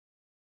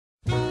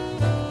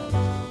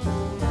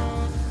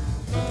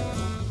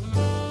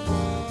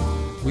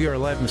We are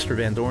live, Mr.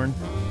 Van Dorn.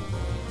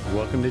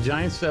 Welcome to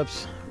Giant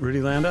Steps, Rudy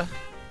Landa.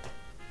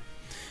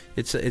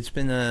 It's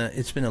been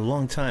a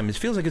long time. It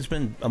feels like it's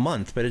been a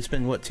month, but it's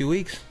been what, 2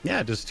 weeks?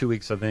 Yeah, just 2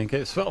 weeks, I think.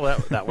 It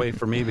felt that way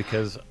for me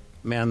because,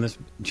 man, this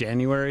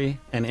January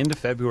and into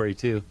February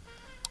too,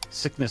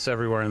 sickness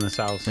everywhere in this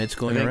house. It's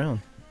going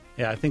around.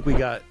 Yeah, I think we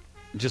got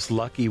just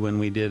lucky when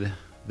we did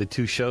the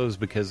 2 shows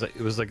because it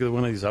was like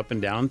one of these up and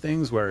down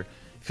things where you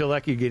feel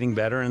like you're getting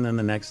better and then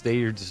the next day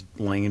you're just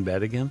laying in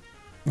bed again.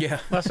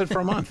 Yeah. Lasted for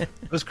a month. It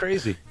was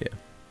crazy. Yeah.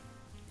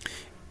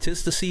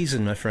 'Tis the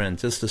season, my friend.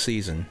 'Tis the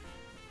season.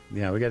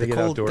 Yeah, we got to get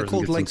outdoors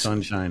and get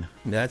some sunshine.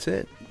 That's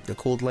it. The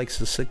cold likes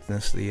the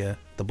sickness, the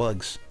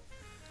bugs.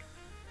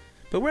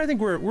 But I think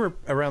we're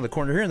around the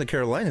corner here in the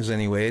Carolinas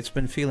anyway. It's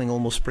been feeling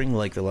almost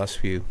spring-like the last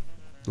few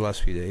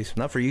days.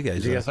 Not for you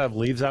guys. Do you guys have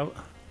leaves out?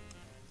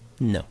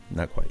 No,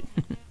 not quite.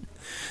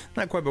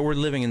 Not quite. But we're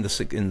living in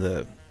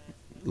the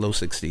low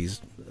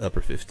 60s,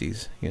 upper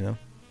 50s. You know.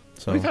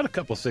 So we've had a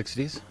couple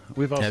 60s.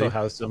 We've also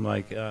had some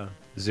like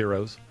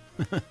zeros.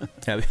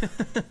 The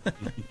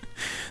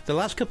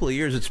last couple of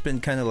years, it's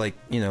been kind of like,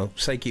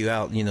 psych you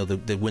out.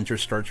 The winter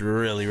starts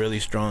really, really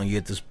strong. You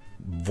get this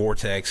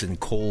vortex and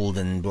cold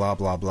and blah,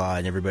 blah, blah.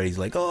 And everybody's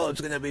like, oh,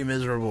 it's going to be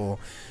miserable.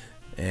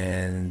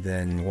 And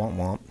then womp,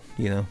 womp,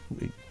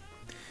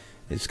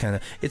 It's kind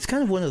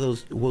of one of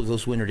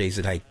those winter days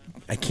that I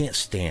can't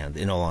stand,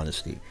 in all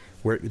honesty,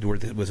 where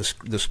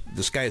the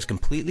sky is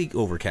completely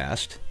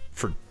overcast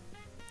for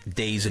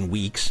days and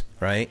weeks,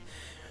 right?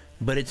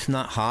 But it's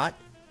not hot.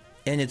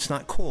 And it's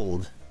not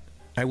cold.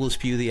 I will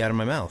spew thee out of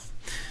my mouth.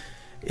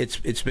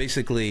 It's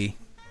basically,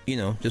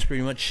 just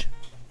pretty much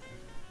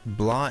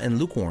blah and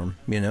lukewarm,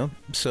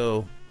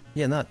 So,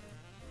 yeah, not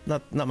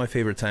my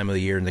favorite time of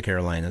the year in the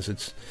Carolinas.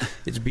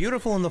 It's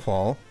beautiful in the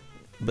fall,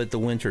 but the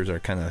winters are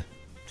kind of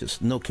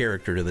just no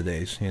character to the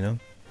days,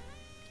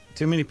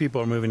 Too many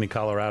people are moving to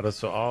Colorado,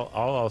 so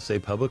all I'll say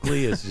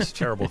publicly is just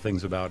terrible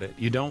things about it.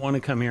 You don't want to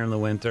come here in the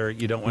winter,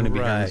 you don't want to be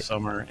here in the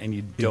summer, and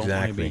you don't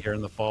want to be here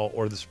in the fall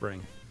or the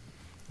spring.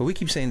 Well, we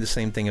keep saying the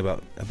same thing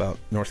about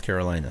North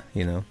Carolina,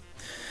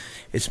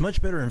 It's much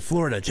better in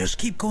Florida. Just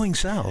keep going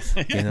south,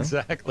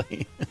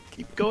 Exactly.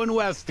 Keep going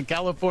west to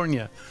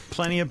California.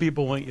 Plenty of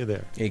people want you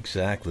there.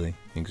 Exactly.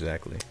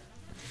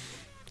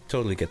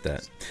 Totally get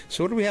that.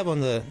 So what do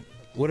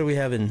we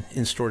have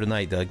in store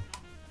tonight, Doug?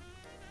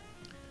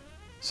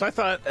 So I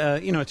thought,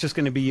 it's just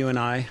going to be you and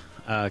I.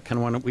 I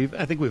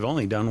think we've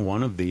only done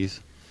one of these.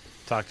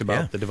 Talked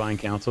about the Divine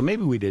Council.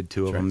 Maybe we did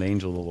 2 of them, the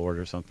Angel of the Lord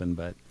or something.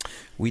 But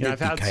we did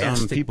the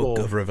chiastic book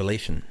of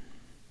Revelation.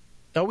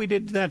 Oh, we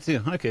did that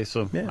too. Okay,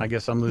 so I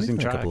guess I'm losing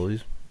track. A couple of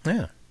these.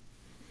 Yeah.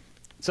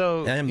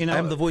 So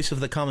I'm the voice of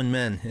the common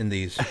men in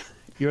these.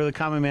 You're the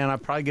common man. I'm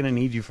probably going to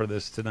need you for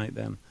this tonight.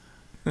 Then.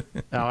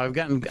 Now I've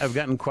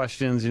gotten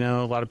questions. A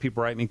lot of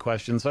people write me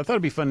questions. So I thought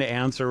it'd be fun to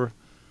answer.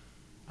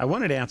 I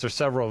wanted to answer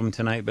several of them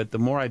tonight, but the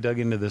more I dug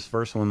into this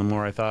first one, the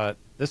more I thought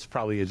this is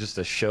probably just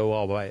a show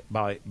all by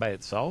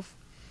itself.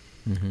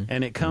 Mm-hmm.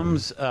 And it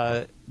comes,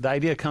 the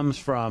idea comes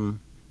from,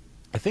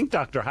 I think,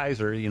 Dr.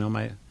 Heiser,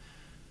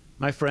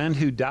 my friend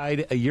who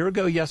died a year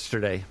ago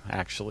yesterday,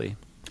 actually.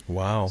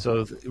 Wow.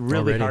 So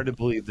really hard to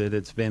believe that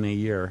it's been a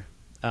year.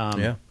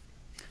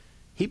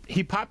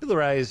 He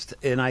popularized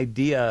an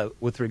idea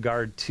with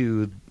regard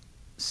to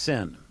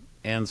sin.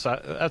 And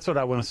so that's what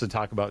I want us to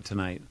talk about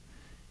tonight,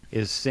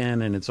 is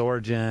sin and its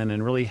origin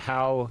and really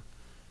how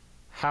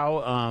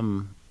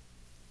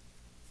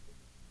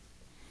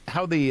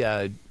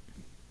the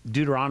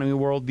Deuteronomy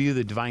worldview,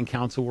 the Divine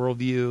Council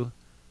worldview,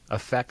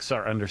 affects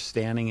our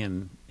understanding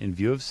in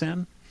view of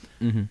sin.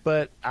 Mm-hmm.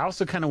 But I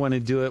also kind of want to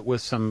do it with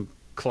some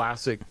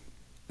classic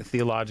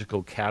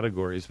theological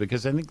categories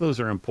because I think those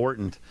are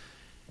important.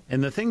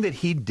 And the thing that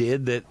he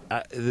did that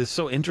is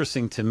so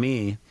interesting to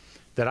me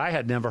that I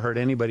had never heard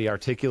anybody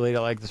articulate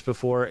it like this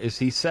before is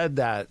he said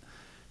that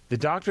the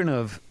doctrine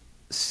of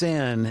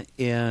sin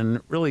in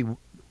really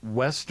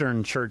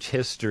Western church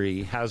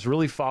history has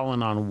really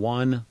fallen on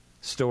one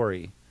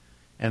story,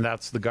 and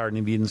that's the Garden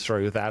of Eden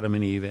story with Adam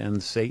and Eve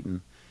and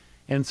Satan.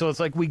 And so it's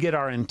like we get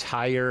our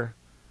entire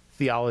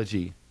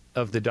theology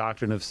of the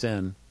doctrine of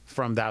sin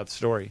from that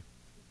story.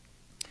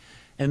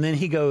 And then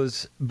he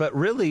goes, but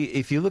really,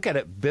 if you look at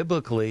it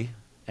biblically,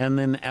 and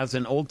then as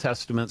an Old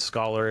Testament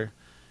scholar,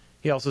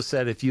 he also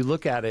said if you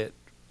look at it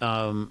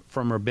from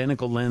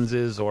rabbinical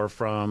lenses or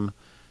from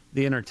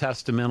the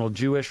intertestamental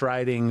Jewish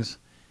writings,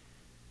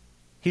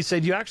 he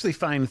said you actually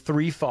find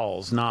 3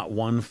 falls, not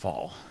 1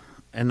 fall.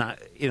 And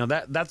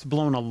that's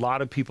blown a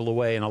lot of people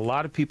away, and a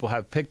lot of people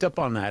have picked up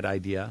on that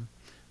idea.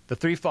 The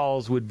 3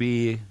 falls would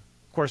be,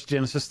 of course,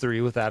 Genesis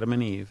 3 with Adam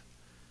and Eve.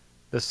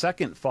 The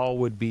second fall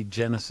would be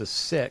Genesis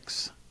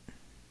 6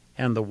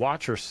 and the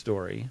Watcher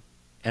story.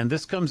 And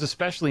this comes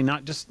especially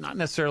not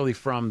necessarily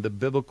from the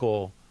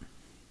biblical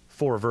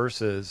 4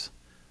 verses,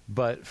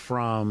 but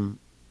from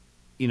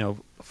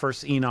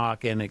First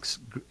Enoch and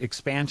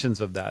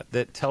expansions of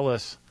that tell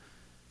us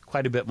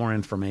quite a bit more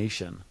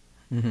information.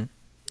 Mm-hmm.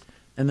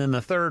 And then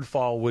the third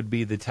fall would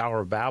be the Tower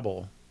of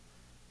Babel.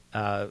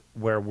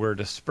 where we're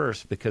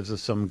dispersed because of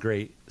some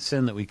great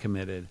sin that we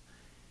committed.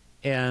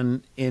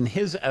 And in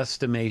his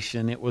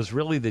estimation, it was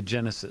really the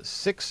Genesis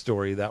 6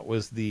 story that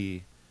was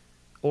the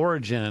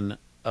origin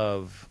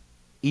of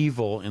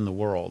evil in the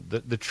world,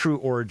 the true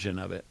origin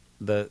of it,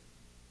 the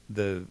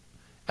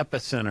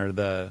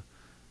epicenter,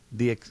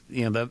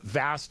 the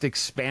vast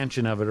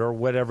expansion of it, or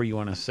whatever you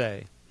want to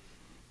say.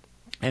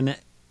 And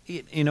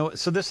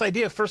so this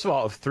idea, first of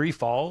all, of three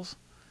falls,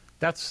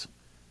 that's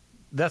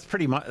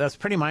pretty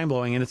mind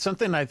blowing, and it's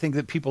something I think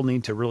that people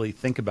need to really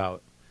think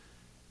about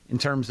in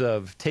terms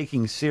of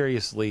taking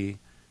seriously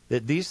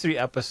that these three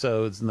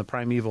episodes in the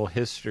primeval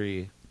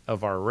history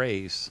of our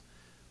race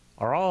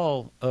are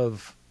all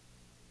of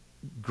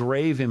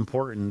grave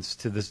importance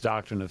to this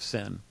doctrine of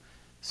sin.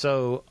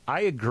 So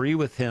I agree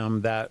with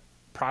him that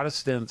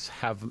Protestants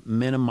have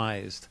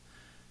minimized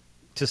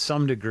to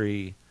some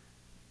degree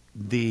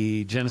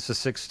the Genesis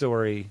 6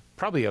 story,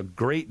 probably a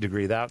great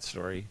degree that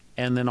story,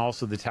 and then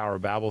also the Tower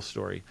of Babel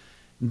story.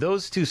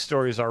 Those two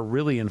stories are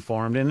really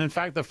informed, and in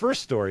fact the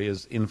first story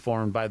is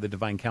informed by the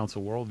divine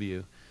council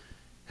worldview,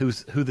 who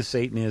the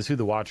Satan is, who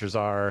the Watchers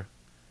are,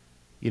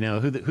 who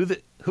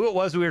it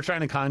was we were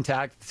trying to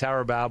contact, the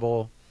Tower of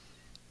Babel.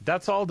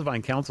 That's all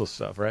divine council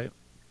stuff, right?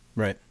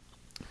 Right.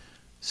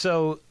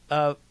 So,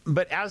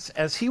 but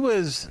as he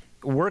was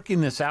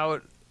working this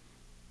out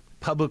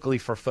publicly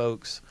for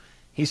folks,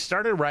 he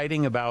started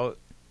writing about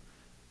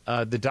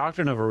the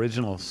doctrine of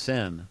original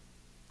sin.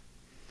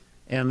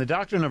 And the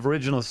doctrine of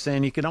original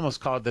sin, you could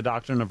almost call it the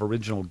doctrine of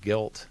original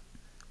guilt.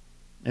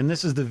 And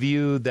this is the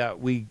view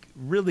that we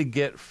really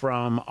get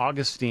from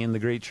Augustine, the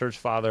great church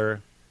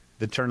father,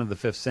 the turn of the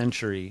 5th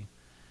century,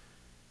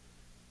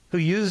 who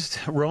used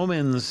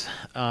Romans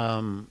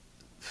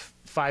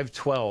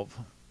 5:12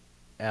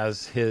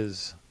 as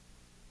his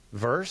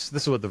verse.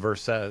 This is what the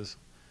verse says.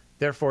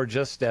 Therefore,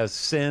 just as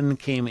sin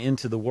came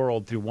into the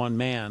world through one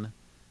man,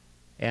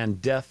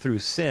 and death through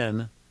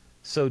sin,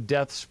 so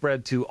death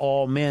spread to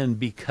all men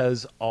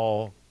because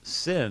all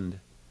sinned.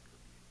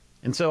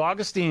 And so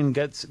Augustine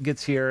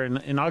gets here,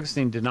 and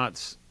Augustine did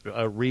not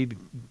read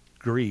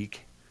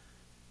Greek.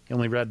 He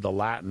only read the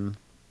Latin.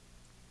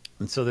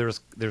 And so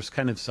there's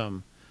kind of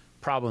some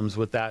problems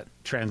with that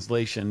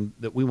translation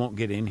that we won't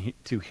get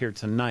into here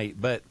tonight.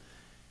 But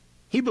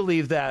he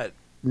believed that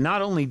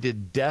not only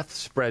did death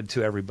spread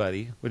to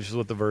everybody, which is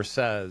what the verse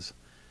says,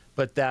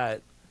 but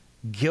that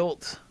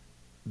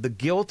the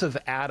guilt of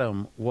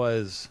Adam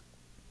was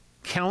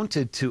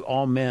counted to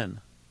all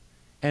men,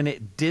 and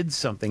it did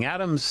something.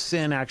 Adam's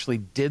sin actually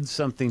did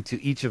something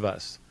to each of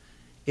us.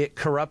 It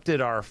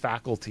corrupted our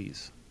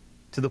faculties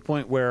to the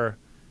point where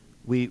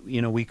we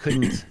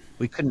couldn't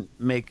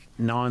make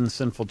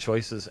non-sinful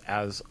choices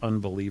as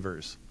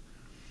unbelievers.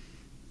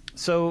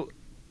 So,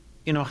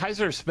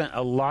 Heiser spent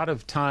a lot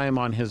of time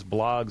on his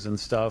blogs and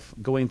stuff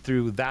going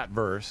through that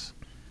verse,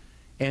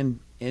 and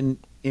in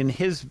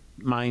his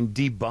mind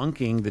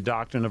debunking the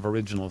doctrine of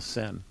original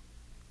sin.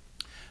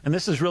 And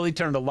this has really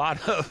turned a lot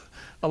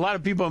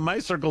of people in my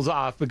circles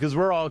off, because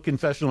we're all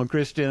confessional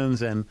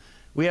Christians, and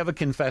we have a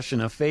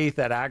confession of faith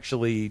that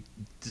actually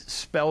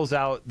spells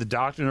out the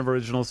doctrine of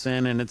original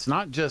sin. And it's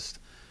not just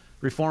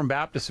Reformed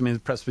Baptists. I mean,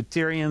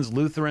 Presbyterians,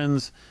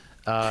 Lutherans,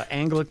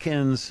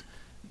 Anglicans,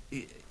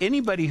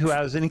 anybody who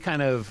has any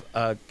kind of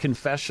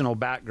confessional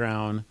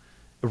background,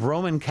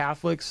 Roman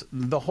Catholics,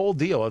 the whole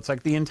deal. It's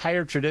like the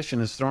entire tradition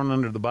is thrown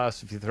under the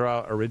bus if you throw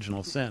out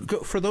original sin.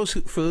 For those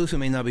who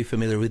may not be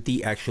familiar with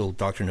the actual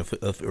doctrine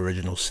of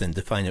original sin,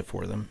 define it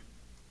for them.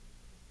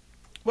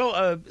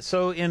 Well,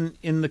 so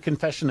in the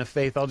Confession of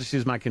Faith, I'll just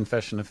use my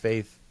Confession of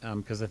Faith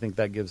because I think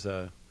that gives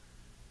a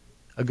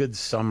good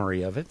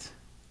summary of it.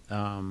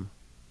 And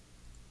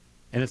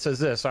it says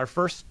this: our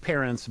first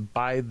parents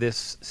by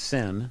this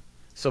sin.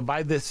 So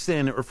by this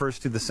sin, it refers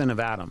to the sin of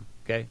Adam.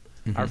 Okay.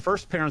 Mm-hmm. Our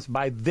first parents,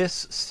 by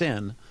this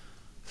sin,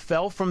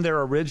 fell from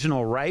their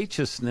original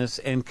righteousness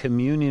and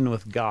communion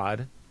with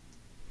God,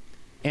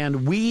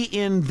 and we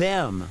in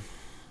them.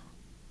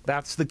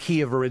 That's the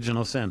key of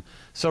original sin.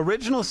 So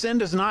original sin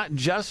does not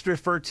just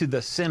refer to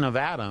the sin of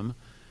Adam.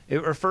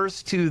 It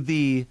refers to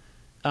the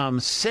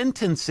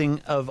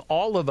sentencing of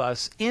all of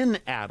us in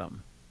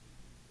Adam.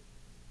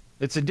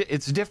 It's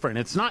different.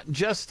 It's not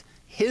just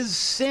his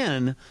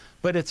sin,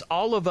 but it's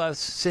all of us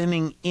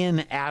sinning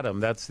in Adam.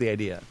 That's the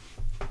idea.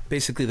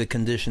 Basically, the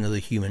condition of the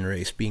human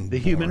race being the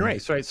human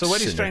race, right? So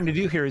what he's trying to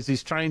do here is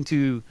he's trying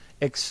to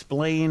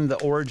explain the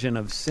origin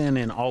of sin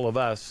in all of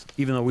us,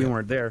 even though we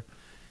weren't there.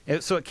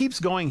 So it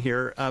keeps going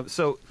here.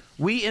 So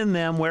we in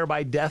them,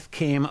 whereby death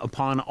came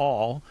upon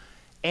all,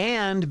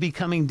 and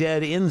becoming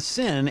dead in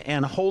sin,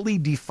 and wholly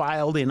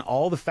defiled in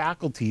all the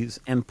faculties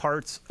and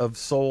parts of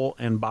soul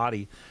and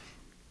body.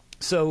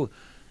 So,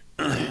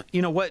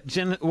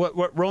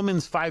 what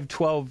Romans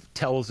 5:12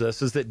 tells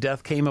us is that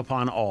death came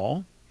upon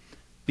all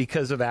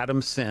because of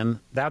Adam's sin.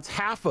 That's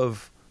half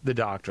of the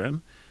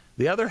doctrine.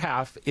 The other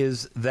half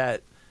is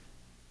that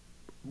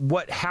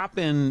what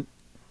happened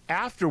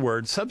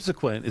afterward,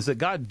 subsequent, is that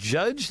God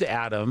judged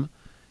Adam,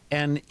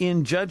 and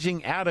in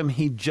judging Adam,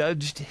 he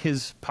judged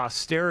his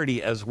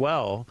posterity as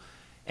well.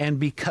 And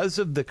because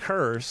of the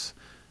curse,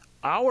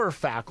 our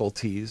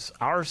faculties,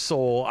 our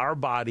soul, our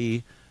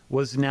body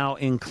was now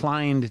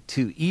inclined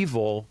to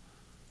evil,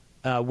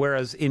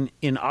 whereas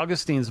in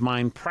Augustine's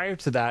mind, prior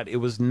to that, it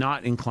was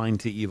not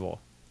inclined to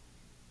evil.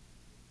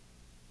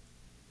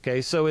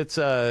 Okay, so it's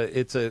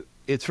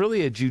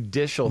really a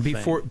judicial thing.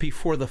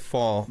 Before the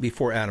fall,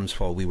 before Adam's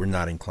fall, we were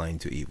not inclined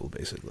to evil,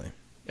 basically.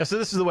 Yeah, so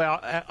this is the way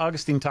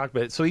Augustine talked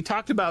about it. So he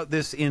talked about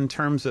this in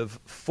terms of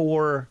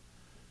four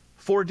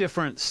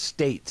different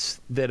states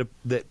that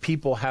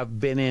people have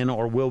been in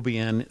or will be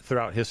in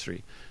throughout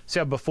history. So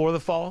you have before the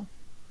fall.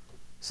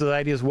 So the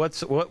idea is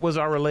what was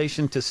our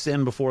relation to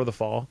sin before the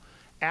fall?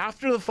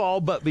 After the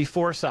fall, but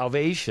before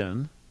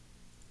salvation.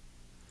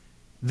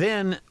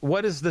 Then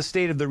what is the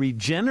state of the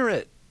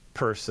regenerate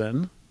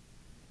person?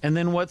 And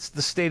then what's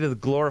the state of the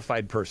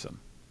glorified person?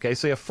 Okay,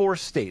 so you have four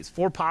states,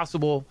 four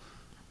possible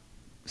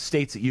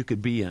states that you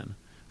could be in.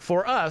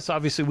 For us,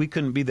 obviously, we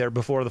couldn't be there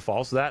before the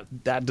fall, so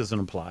that doesn't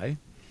apply.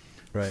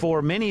 Right.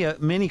 For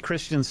many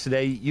Christians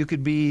today, you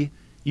could be.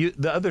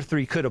 The other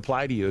three could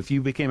apply to you. If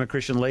you became a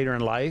Christian later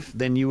in life,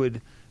 then you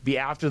would be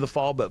after the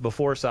fall, but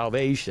before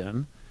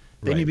salvation.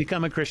 Then you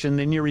become a Christian,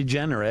 then you're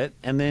regenerate,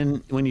 and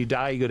then when you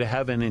die, you go to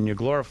heaven and you're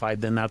glorified.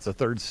 Then that's a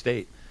third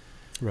state.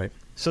 Right.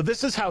 So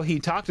this is how he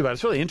talked about it.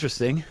 It's really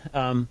interesting.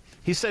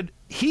 He said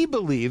he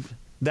believed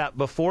that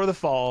before the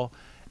fall,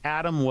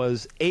 Adam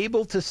was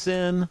able to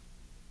sin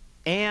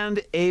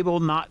and able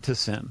not to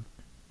sin.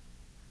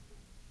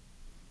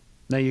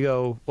 Now you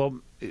go, well,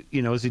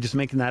 is he just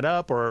making that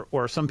up?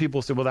 Or some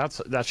people say, well,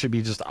 that should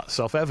be just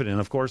self-evident.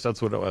 Of course,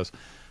 that's what it was.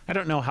 I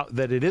don't know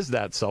that it is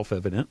that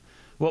self-evident.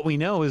 What we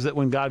know is that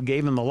when God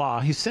gave him the law,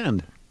 he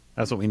sinned.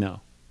 That's what we know.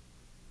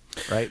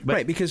 Right?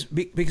 Right, because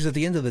at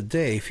the end of the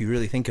day, if you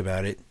really think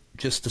about it,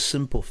 just the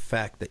simple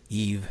fact that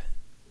Eve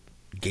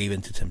gave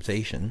into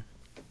temptation,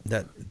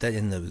 that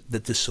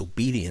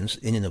disobedience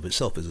in and of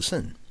itself is a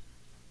sin.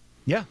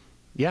 Yeah,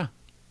 yeah.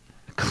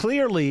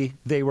 Clearly,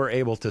 they were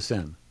able to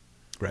sin.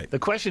 Right. The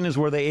question is,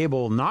 were they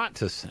able not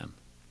to sin?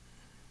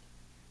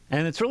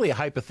 And it's really a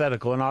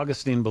hypothetical, and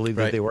Augustine believed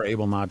that they were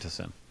able not to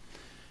sin.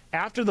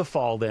 After the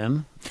fall,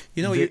 then...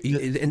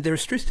 and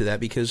there's truth to that,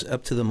 because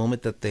up to the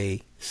moment that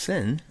they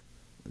sinned,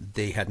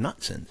 they had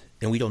not sinned.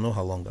 And we don't know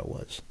how long that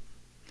was.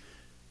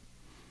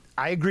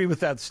 I agree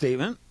with that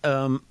statement,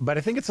 but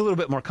I think it's a little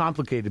bit more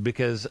complicated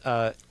because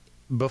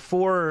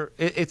before...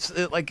 It's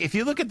like, if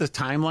you look at the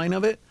timeline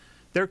of it,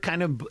 they're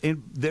kind of...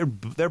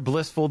 They're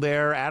blissful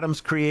there.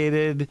 Adam's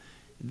created.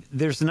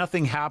 There's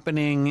nothing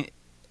happening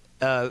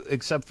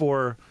except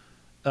for...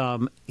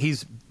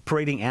 he's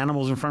parading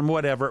animals in front of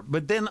whatever,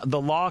 but then the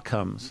law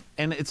comes,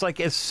 and it's like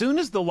as soon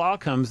as the law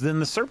comes,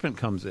 then the serpent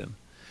comes in,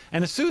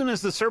 and as soon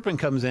as the serpent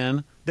comes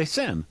in, they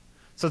sin.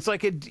 So it's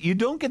like you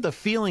don't get the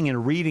feeling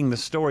in reading the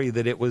story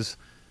that it was,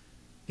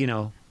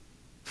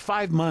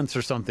 5 months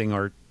or something,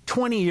 or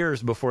 20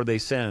 years before they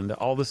sinned.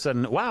 All of a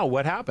sudden, wow,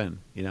 what happened?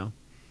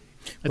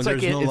 It's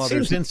like it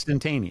seems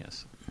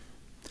instantaneous.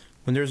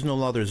 When there's no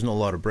law, there's no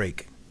law to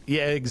break.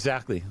 Yeah,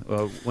 exactly.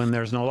 When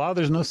there's no law,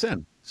 there's no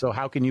sin. So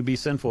how can you be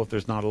sinful if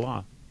there's not a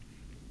law?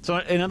 So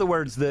in other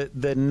words, the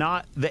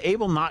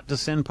able not to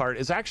sin part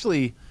is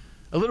actually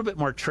a little bit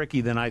more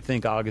tricky than I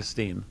think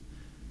Augustine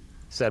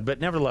said, but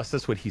nevertheless,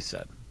 that's what he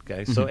said.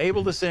 Okay, so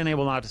able to sin,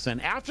 able not to sin.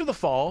 After the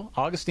fall,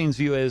 Augustine's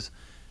view is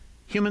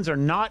humans are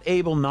not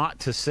able not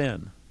to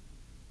sin.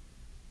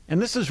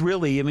 And this is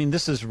really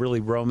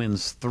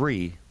Romans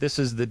 3. This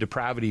is the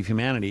depravity of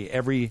humanity.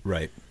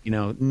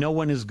 No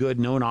one is good,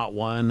 no, not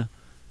one.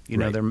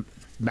 Their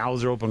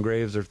mouths are open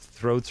graves, their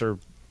throats are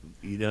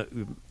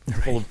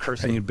full of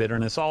cursing and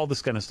bitterness, all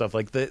this kind of stuff.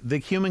 Like the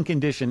human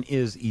condition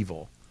is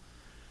evil.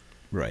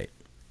 Right.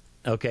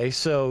 Okay,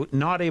 so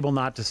not able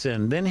not to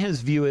sin. Then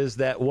his view is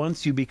that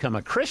once you become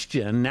a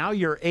Christian, now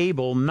you're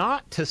able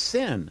not to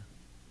sin.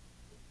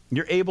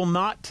 You're able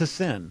not to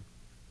sin.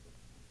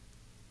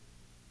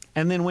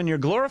 And then when you're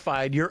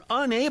glorified, you're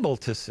unable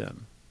to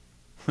sin.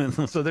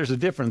 So there's a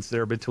difference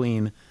there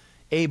between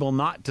able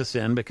not to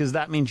sin, because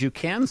that means you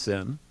can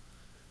sin,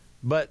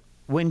 but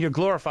when you're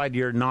glorified,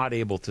 you're not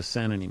able to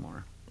sin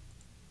anymore.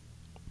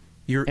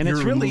 You're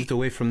removed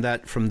away from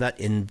that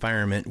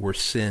environment where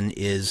sin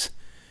is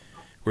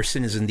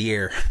in the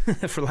air,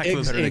 for lack of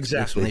a better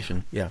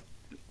explanation. Yeah.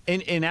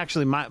 And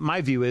actually,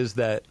 my view is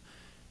that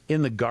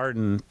in the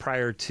garden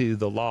prior to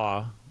the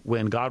law,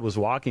 when God was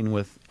walking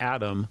with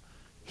Adam,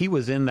 he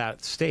was in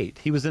that state.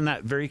 He was in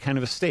that very kind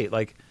of a state.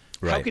 Like,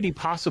 how could he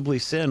possibly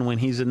sin when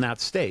he's in that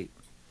state?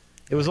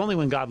 It was only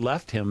when God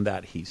left him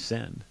that he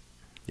sinned.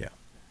 Yeah.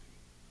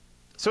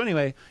 So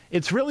anyway,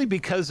 it's really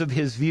because of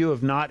his view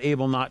of not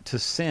able not to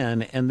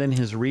sin, and then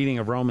his reading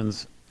of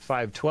Romans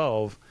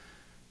 5:12,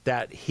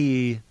 that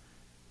he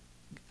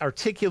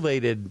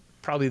articulated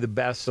probably the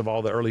best of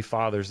all the early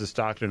fathers, this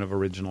doctrine of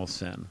original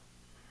sin.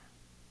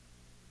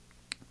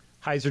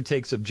 Heiser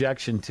takes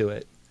objection to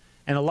it.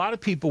 And a lot of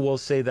people will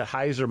say that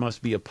Heiser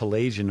must be a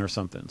Pelagian or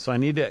something. So I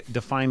need to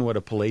define what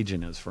a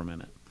Pelagian is for a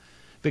minute.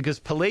 Because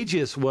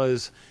Pelagius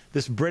was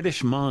this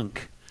British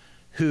monk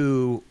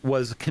who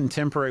was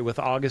contemporary with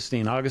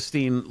Augustine.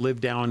 Augustine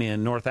lived down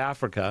in North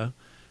Africa.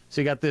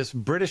 So you got this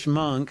British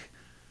monk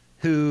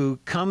who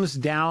comes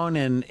down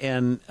and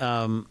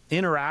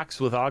interacts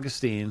with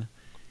Augustine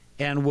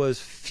and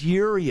was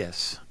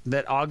furious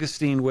that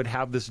Augustine would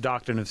have this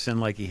doctrine of sin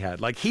like he had.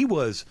 Like, he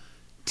was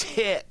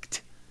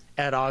ticked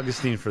at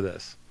Augustine for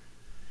this.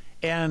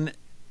 And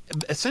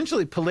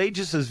essentially,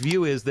 Pelagius's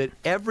view is that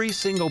every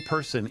single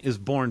person is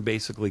born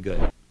basically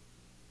good.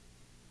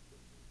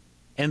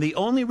 And the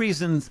only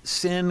reason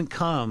sin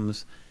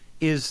comes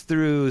is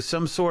through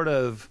some sort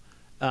of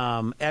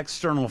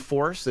external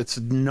force. It's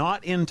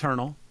not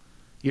internal.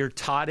 You're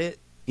taught it,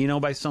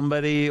 by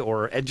somebody,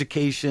 or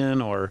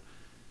education, or,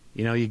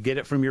 you get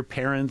it from your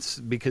parents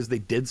because they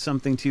did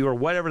something to you, or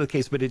whatever the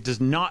case, but it does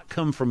not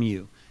come from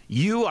you.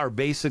 You are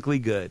basically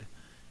good.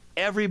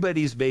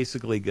 Everybody's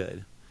basically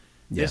good.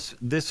 Yeah.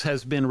 This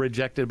has been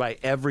rejected by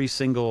every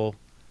single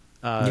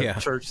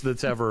church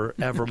that's ever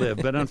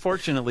lived. But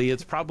unfortunately,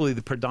 it's probably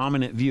the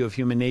predominant view of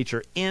human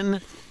nature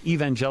in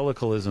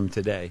evangelicalism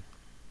today.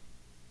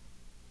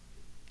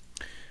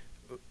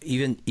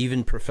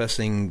 Even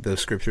professing the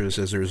scripture that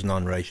says there is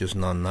none righteous,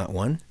 none, not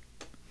one?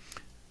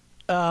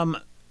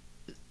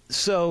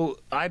 So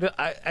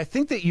I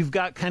think that you've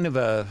got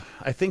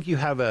you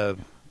have a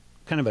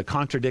kind of a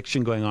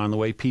contradiction going on in the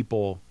way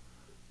people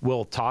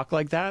will talk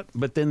like that,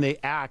 but then they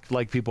act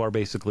like people are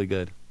basically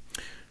good.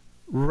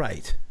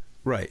 Right.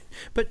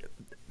 But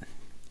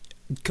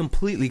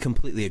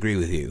completely agree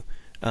with you.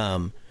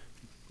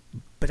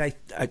 But I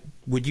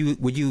would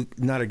you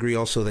not agree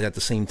also that at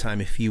the same time,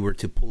 if you were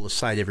to pull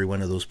aside every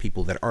one of those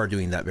people that are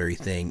doing that very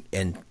thing,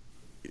 and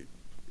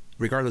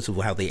regardless of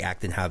how they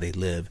act and how they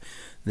live,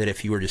 that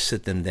if you were to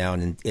sit them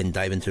down and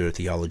dive into their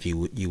theology,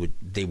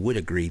 they would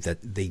agree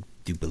that they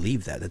do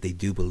believe that they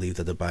do believe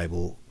that the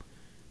Bible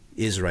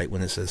is right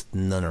when it says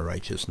none are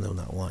righteous, no,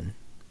 not one.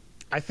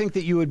 I think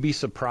that you would be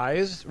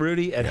surprised,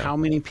 Rudy, at how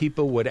many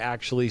people would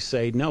actually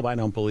say, no, I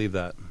don't believe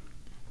that.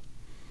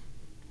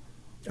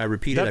 I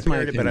repeat it,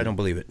 but I don't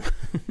believe it.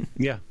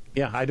 Yeah,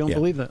 I don't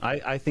believe that.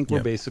 I think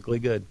we're basically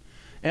good.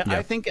 And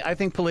I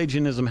think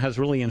Pelagianism has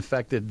really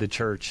infected the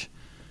church,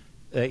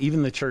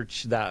 even the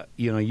church that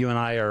you and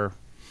I are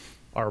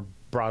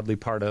broadly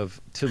part of,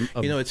 to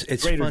a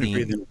it's greater funny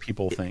degree than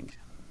people think.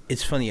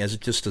 It's funny, as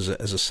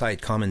a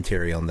side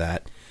commentary on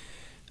that.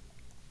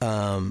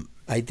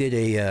 I did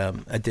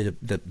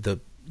the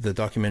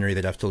documentary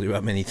that I've told you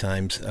about many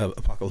times,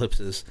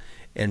 Apocalypsis,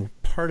 and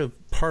part of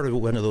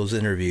one of those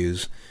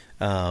interviews,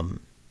 I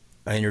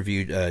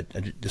interviewed a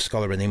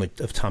scholar by the name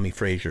of Tommy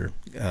Frazier,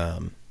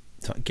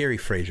 Gary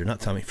Frazier, not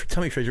Tommy.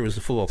 Tommy Frazier was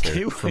the football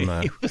player from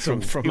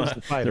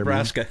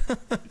Nebraska.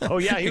 Oh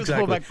yeah, he was a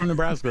fullback from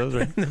Nebraska. That's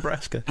right.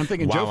 Nebraska. I'm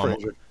thinking Joe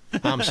Frazier.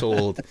 I'm so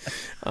old.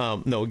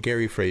 No,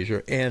 Gary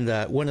Frazier. And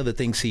one of the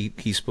things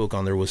he spoke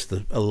on there was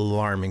the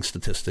alarming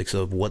statistics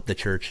of what the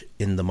church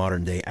in the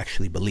modern day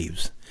actually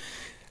believes.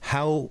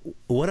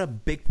 What a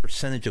big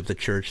percentage of the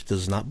church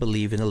does not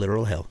believe in a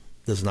literal hell,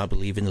 does not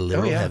believe in a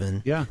literal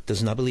heaven,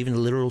 does not believe in a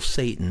literal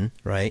Satan,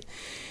 right?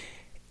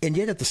 And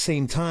yet at the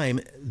same time,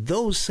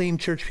 those same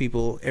church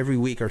people every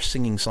week are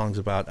singing songs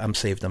about, I'm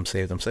saved, I'm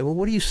saved, I'm saved. Well,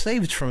 what are you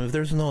saved from? If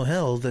there's no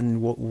hell, then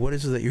what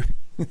is it that you're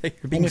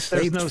being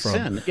saved from? There's no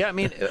sin. Yeah, I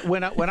mean,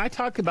 when I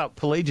talk about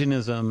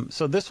Pelagianism,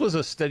 so this was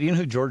a study. You know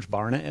who George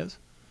Barna is?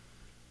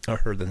 I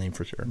heard the name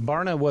for sure.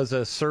 Barna was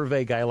a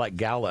survey guy like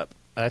Gallup.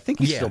 I think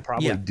he's still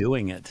probably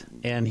doing it.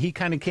 And he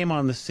kind of came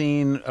on the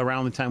scene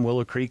around the time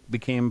Willow Creek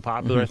became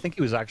popular. Mm-hmm. I think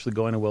he was actually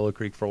going to Willow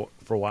Creek for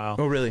a while.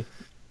 Oh, really?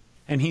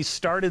 And he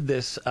started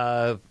this.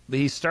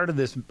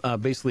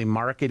 Basically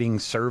marketing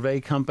survey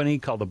company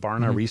called the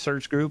Barna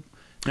Research Group.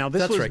 Now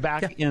this was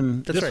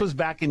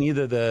back in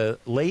either the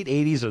late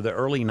 '80s or the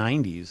early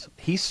 '90s.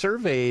 He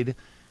surveyed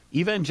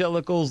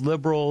evangelicals,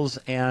 liberals,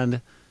 and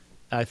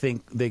I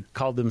think they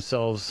called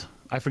themselves,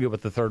 I forget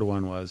what the third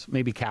one was,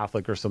 maybe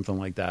Catholic or something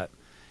like that,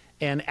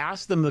 and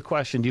asked them the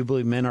question, "Do you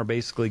believe men are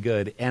basically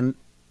good?" And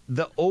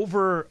the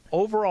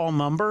overall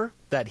number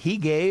that he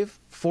gave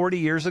 40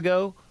 years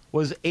ago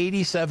was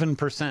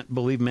 87%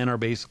 believe men are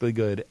basically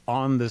good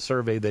on the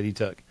survey that he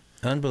took.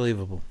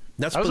 Unbelievable.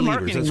 That's I was believers. a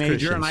marketing That's major,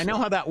 Christians. and I know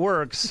how that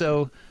works.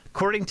 So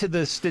according to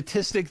the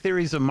statistic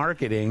theories of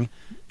marketing,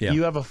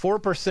 you have a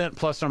 4%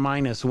 plus or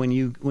minus when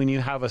you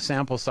have a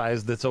sample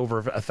size that's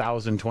over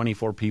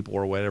 1,024 people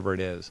or whatever it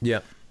is.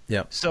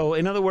 Yep. So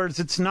in other words,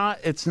 it's not.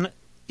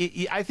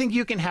 I think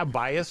you can have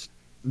bias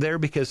there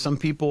because some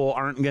people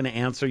aren't going to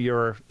answer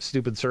your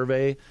stupid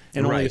survey,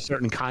 and only a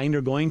certain kind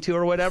are going to,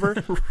 or whatever.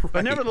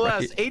 But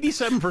nevertheless,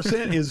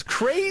 87% is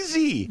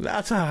crazy.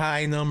 That's a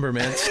high number,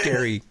 man. It's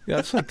scary.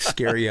 That's like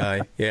scary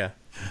high. Yeah,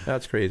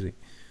 that's crazy.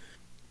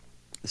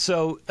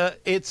 So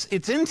it's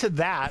into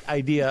that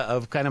idea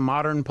of kind of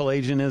modern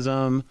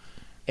Pelagianism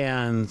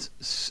and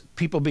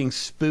people being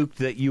spooked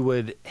that you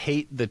would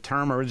hate the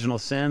term original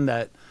sin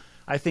that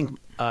I think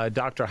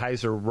Dr.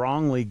 Heiser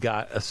wrongly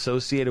got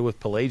associated with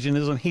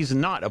Pelagianism. He's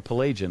not a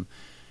Pelagian.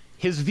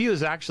 His view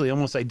is actually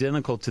almost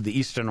identical to the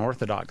Eastern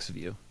Orthodox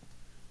view.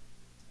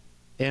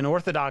 And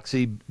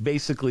Orthodoxy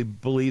basically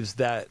believes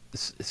that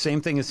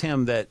same thing as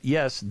him, that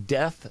yes,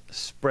 death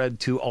spread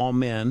to all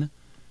men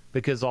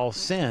because all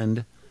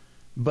sinned,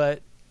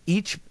 but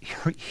each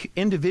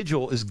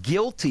individual is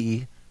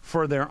guilty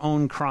for their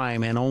own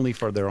crime and only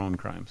for their own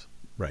crimes.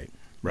 Right.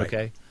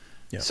 Okay.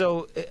 Yeah.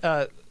 So,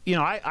 I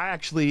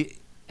actually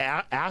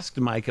asked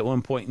Mike at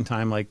one point in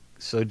time, like,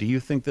 so do you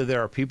think that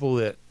there are people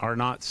that are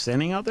not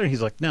sinning out there?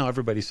 He's like, no,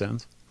 everybody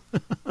sins.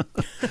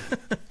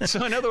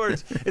 So in other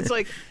words, it's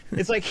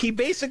like he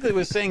basically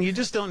was saying you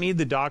just don't need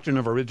the doctrine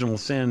of original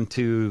sin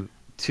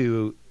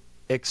to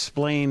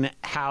explain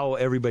how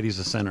everybody's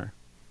a sinner.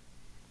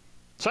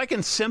 So I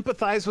can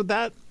sympathize with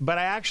that, but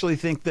I actually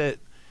think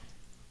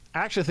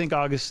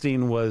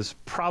Augustine was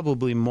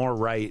probably more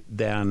right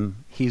than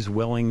he's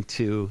willing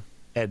to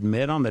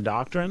admit on the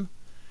doctrine.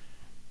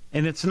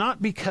 And it's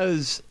not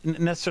because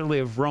necessarily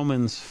of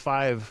Romans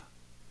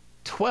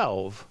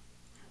 5:12,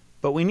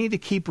 but we need to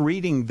keep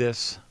reading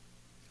this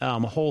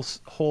whole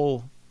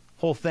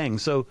thing.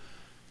 So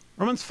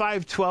Romans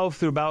 5:12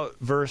 through about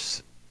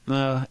verse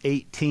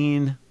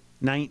 18,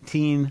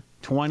 19,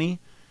 20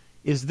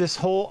 is this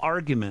whole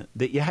argument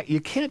that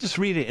you can't just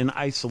read it in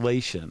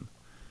isolation.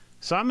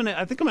 So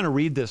I think I'm gonna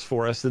read this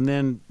for us and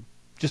then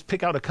just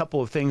pick out a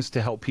couple of things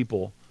to help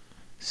people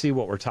see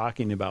what we're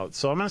talking about.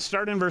 So I'm going to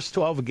start in verse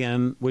 12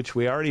 again, which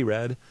we already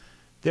read.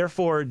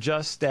 Therefore,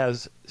 just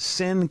as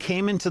sin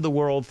came into the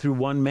world through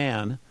one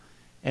man,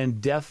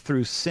 and death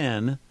through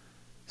sin,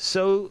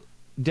 so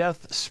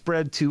death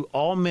spread to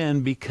all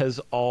men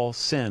because all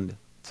sinned.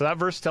 So that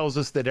verse tells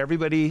us that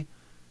everybody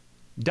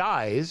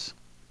dies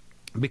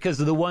because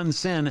of the one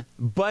sin,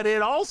 but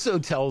it also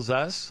tells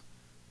us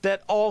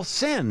that all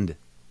sinned.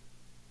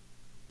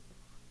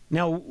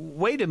 Now,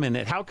 wait a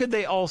minute. How could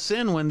they all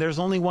sin when there's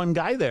only one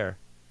guy there?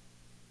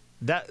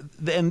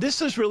 And this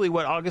is really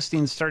what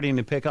Augustine's starting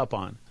to pick up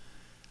on.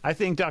 I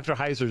think Dr.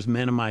 Heiser's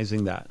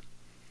minimizing that.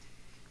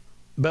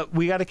 But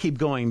we got to keep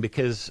going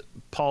because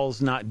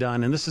Paul's not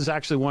done. And this is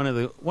actually one of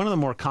the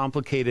more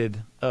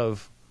complicated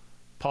of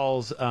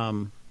Paul's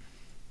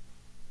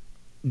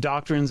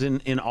doctrines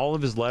in all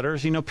of his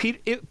letters. You know,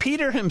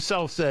 Peter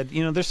himself said,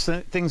 there's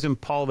things in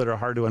Paul that are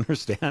hard to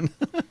understand,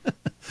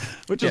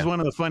 which is one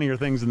of the funnier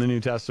things in the New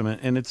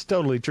Testament. And it's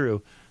totally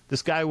true.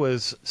 This guy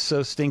was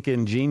so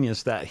stinking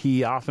genius that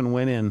he often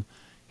went in,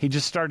 he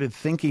just started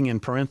thinking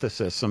in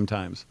parentheses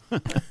sometimes.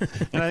 And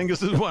I think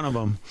this is one of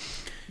them.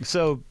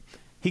 So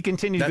he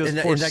continued to go.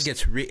 And that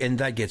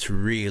gets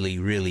really,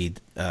 really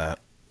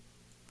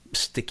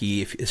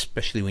sticky,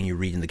 especially when you're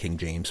reading the King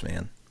James,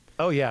 man.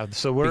 Oh, yeah.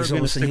 So we're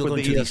going to stick with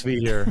the ESV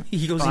here.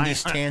 He goes in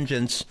these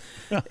tangents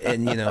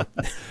and,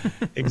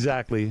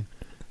 Exactly.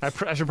 I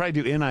should probably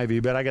do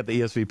NIV, but I got the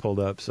ESV pulled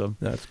up, so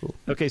that's cool.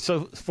 Okay,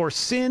 so for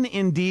sin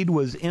indeed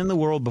was in the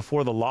world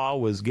before the law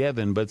was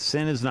given, but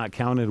sin is not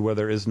counted where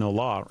there is no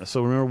law.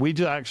 So remember, we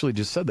actually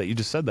just said that. You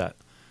just said that.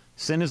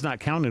 Sin is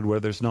not counted where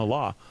there's no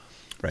law.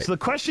 Right. So the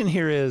question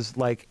here is,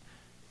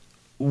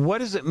 what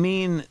does it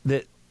mean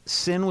that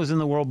sin was in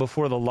the world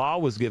before the law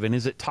was given?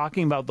 Is it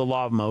talking about the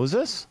law of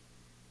Moses?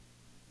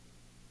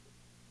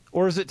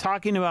 Or is it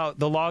talking about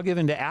the law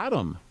given to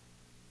Adam?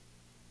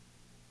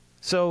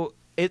 So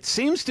it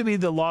seems to be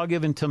the law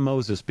given to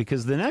Moses,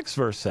 because the next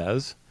verse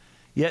says,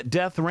 yet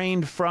death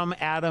reigned from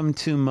Adam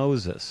to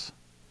Moses,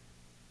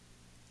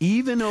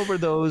 even over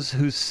those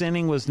whose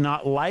sinning was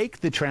not like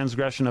the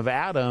transgression of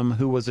Adam,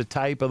 who was a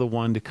type of the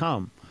one to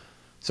come.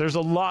 So there's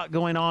a lot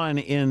going on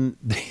in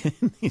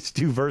these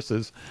two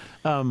verses.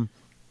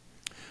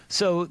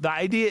 So the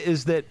idea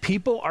is that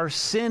people are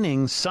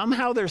sinning.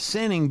 Somehow they're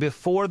sinning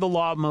before the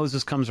law of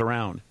Moses comes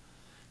around.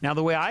 Now,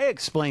 the way I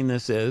explain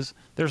this is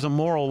there's a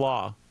moral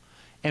law.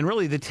 And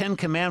really, the Ten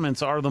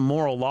Commandments are the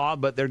moral law,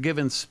 but they're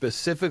given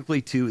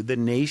specifically to the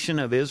nation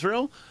of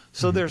Israel.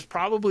 So there's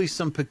probably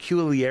some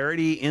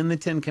peculiarity in the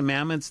Ten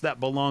Commandments that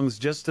belongs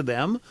just to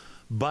them.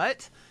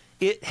 But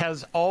it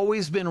has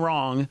always been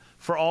wrong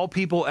for all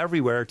people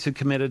everywhere to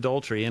commit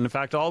adultery. And in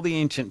fact, all the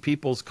ancient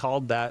peoples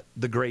called that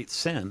the great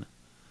sin.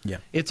 Yeah.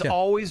 It's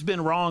always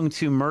been wrong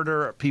to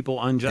murder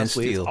people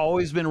unjustly. It's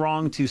always been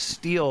wrong to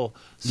steal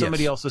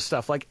somebody else's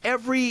stuff. Like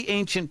every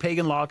ancient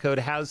pagan law code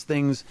has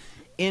things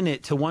in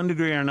it to one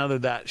degree or another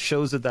that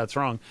shows that that's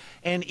wrong.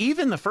 And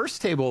even the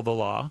first table of the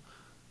law,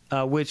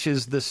 which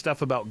is the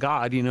stuff about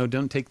God,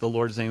 don't take the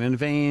Lord's name in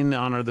vain,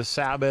 honor the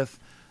Sabbath.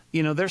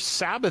 There's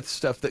Sabbath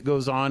stuff that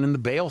goes on in the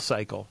Baal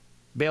cycle.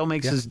 Baal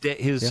makes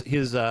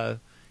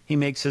he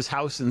makes his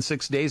house in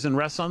 6 days and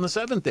rests on the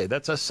seventh day.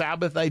 That's a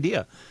Sabbath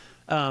idea.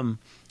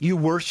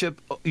 You should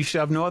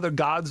have no other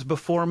gods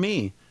before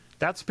me.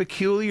 That's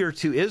peculiar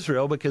to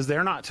Israel because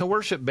they're not to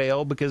worship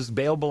Baal because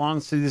Baal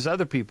belongs to these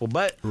other people.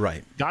 But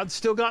God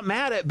still got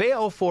mad at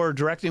Baal for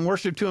directing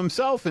worship to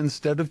himself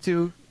instead of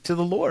to the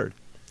Lord.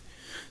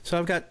 So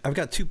I've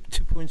got two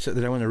points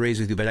that I want to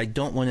raise with you, but I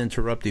don't want to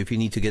interrupt you if you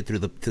need to get through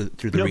the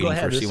reading go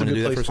ahead. first. This You want to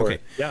do that first? Okay.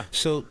 Yeah.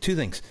 So two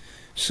things.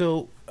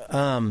 So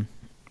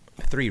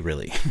three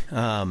really.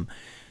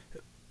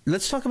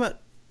 Let's talk about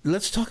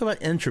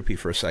entropy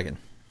for a second.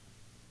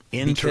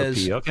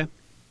 Entropy. Okay.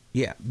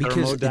 Yeah,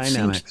 because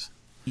thermodynamics.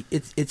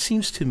 it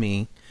seems to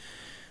me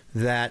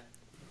that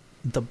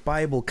the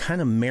Bible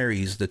kind of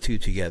marries the two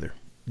together,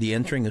 the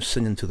entering of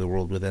sin into the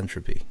world with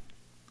entropy.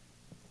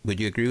 Would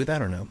you agree with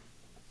that or no?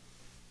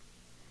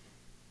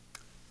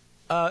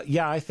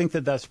 Yeah, I think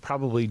that's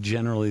probably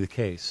generally the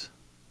case.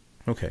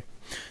 Okay.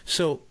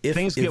 So if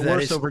things get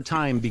worse over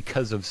time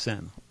because of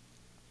sin.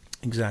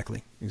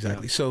 Exactly. Yeah.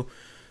 So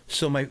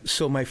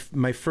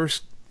my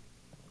first,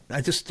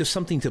 just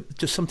something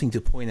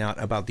to point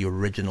out about the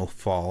original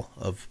fall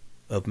of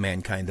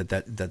mankind,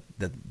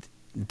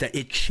 that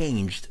it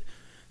changed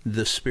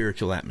the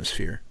spiritual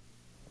atmosphere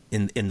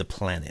in the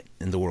planet,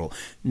 in the world.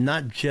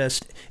 Not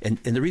just, and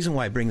the reason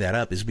why I bring that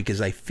up is because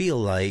I feel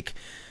like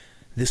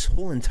this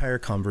whole entire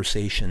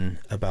conversation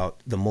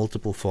about the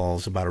multiple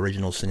falls, about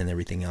original sin and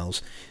everything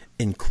else,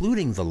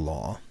 including the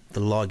law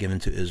given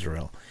to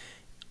Israel,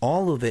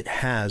 all of it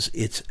has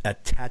its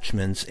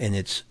attachments, and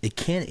it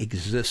can't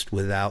exist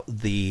without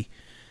the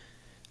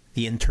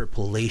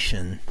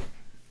interpolation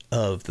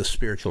of the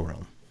spiritual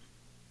realm.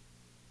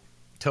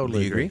 Totally.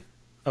 Do you agree?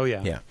 Oh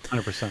yeah. Yeah.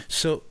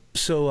 100%.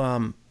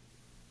 So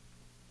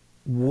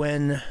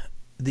when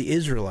the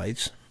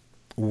Israelites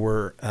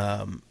were,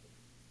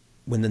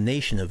 when the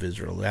nation of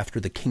Israel, after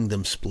the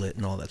kingdom split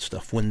and all that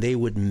stuff, when they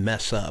would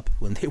mess up,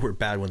 when they were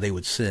bad, when they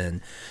would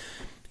sin,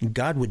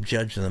 God would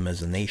judge them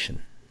as a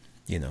nation.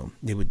 He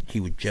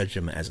would judge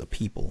them as a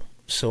people.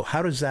 So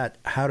how does that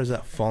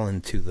fall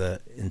into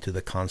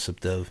the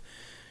concept of,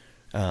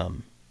 like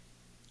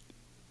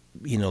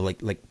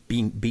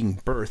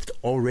being birthed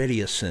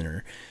already a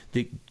sinner?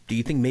 Do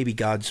you think maybe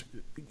God's,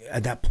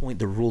 at that point,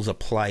 the rules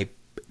apply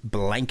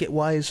blanket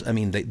wise? I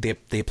mean,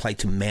 they apply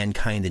to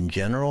mankind in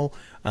general.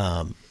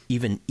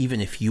 Even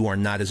if you are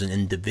not as an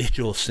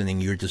individual sinning,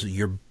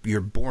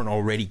 you're born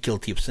already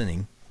guilty of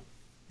sinning.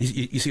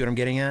 You see what I'm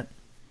getting at?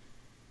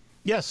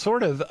 Yeah,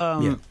 sort of.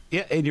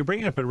 Yeah, and you're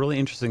bringing up a really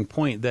interesting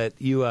point that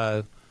you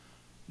can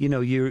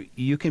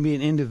be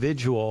an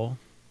individual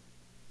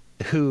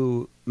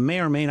who may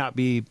or may not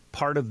be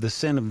part of the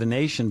sin of the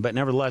nation, but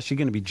nevertheless, you're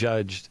going to be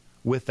judged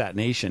with that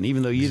nation,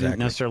 even though you didn't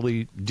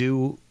necessarily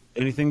do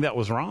anything that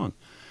was wrong.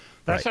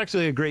 That's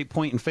actually a great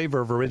point in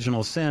favor of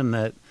original sin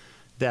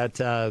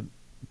that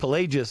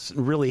Pelagius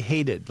really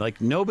hated.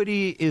 Like,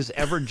 nobody is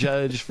ever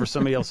judged for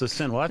somebody else's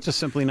sin. Well, that's just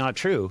simply not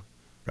true.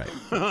 Right.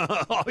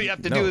 All you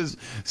have to do is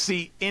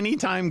see any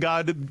time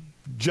God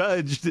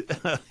judged,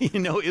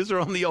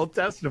 Israel in the Old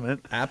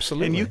Testament.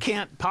 Absolutely. And you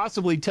can't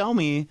possibly tell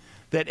me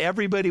that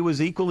everybody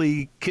was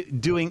equally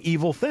doing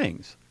evil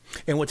things.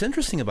 And what's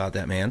interesting about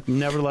that, man,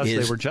 nevertheless,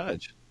 they were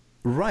judged.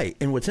 Right.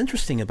 And what's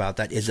interesting about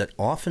that is that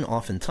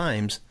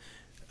oftentimes,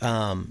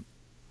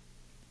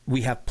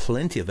 we have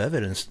plenty of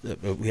evidence.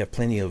 We have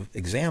plenty of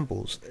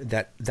examples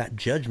that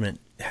judgment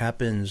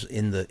happens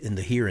in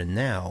the here and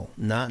now,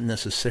 not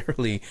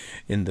necessarily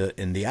in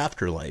the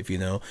afterlife.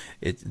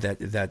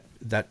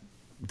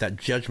 That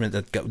judgment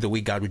that the way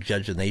God would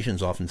judge the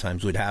nations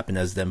oftentimes would happen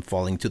as them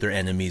falling to their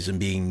enemies and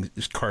being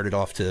carted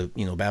off to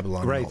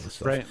Babylon and all this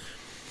stuff. Right.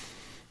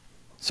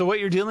 So what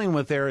you're dealing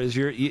with there is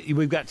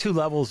we've got two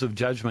levels of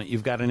judgment.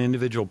 You've got an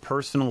individual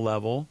personal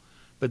level,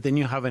 but then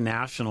you have a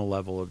national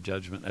level of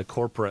judgment, a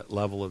corporate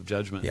level of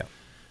judgment. Yeah.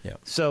 Yeah.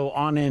 So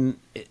and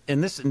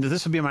this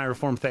would be my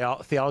Reformed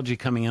theology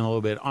coming in a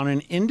little bit. On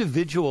an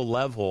individual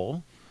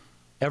level,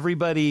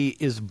 everybody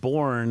is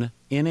born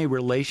in a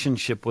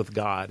relationship with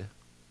God.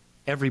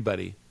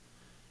 Everybody.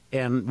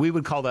 And we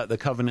would call that the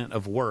covenant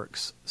of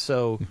works.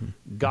 So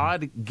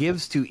God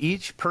gives to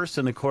each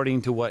person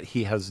according to what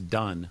he has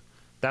done.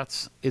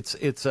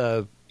 It's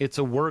a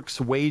works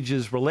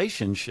wages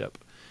relationship.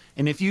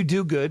 And if you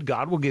do good,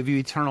 God will give you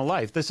eternal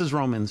life. This is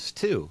Romans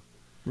 2.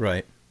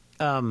 Right.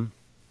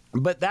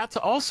 But that's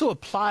also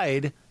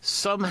applied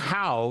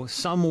somehow,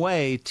 some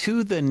way,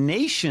 to the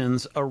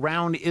nations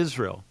around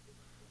Israel.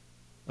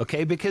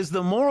 Okay? Because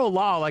the moral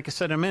law, like I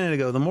said a minute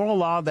ago, the moral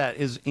law that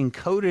is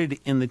encoded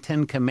in the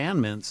Ten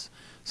Commandments,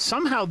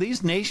 somehow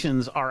these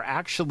nations are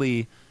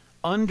actually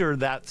under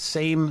that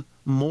same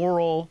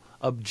moral,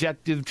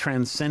 objective,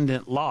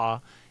 transcendent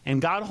law,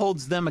 and God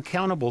holds them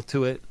accountable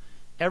to it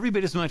every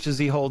bit as much as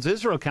he holds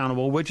Israel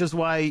accountable, which is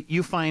why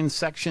you find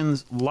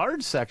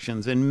large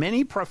sections in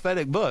many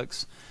prophetic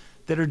books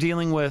that are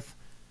dealing with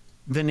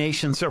the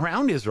nations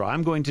around Israel.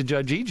 I'm going to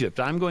judge Egypt.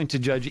 I'm going to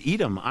judge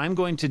Edom. I'm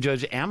going to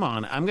judge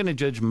Ammon. I'm going to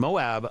judge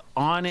Moab,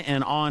 on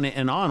and on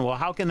and on. Well,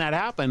 how can that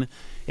happen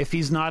if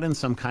he's not in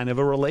some kind of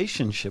a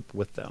relationship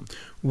with them?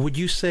 Would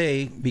you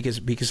say,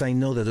 because I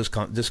know that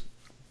this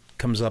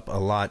comes up a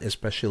lot,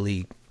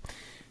 especially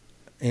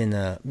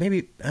in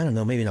maybe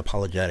in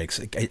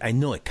apologetics. I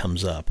know it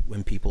comes up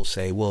when people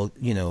say, well,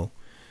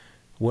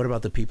 what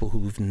about the people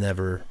who've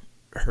never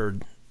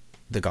heard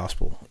the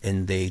gospel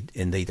and they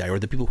die, or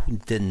the people who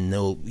didn't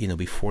know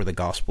before the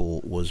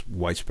gospel was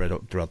widespread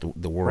throughout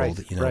the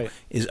world? Right.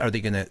 Are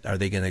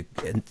they gonna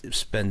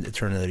spend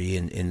eternity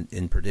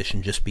in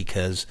perdition just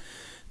because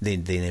they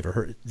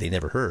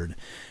never heard?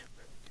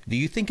 Do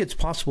you think it's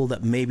possible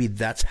that maybe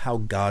that's how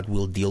God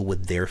will deal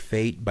with their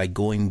fate, by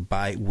going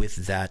by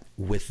with that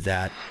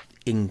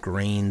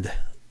ingrained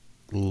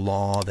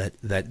law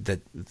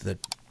that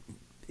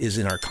is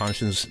in our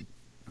conscience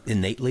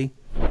innately?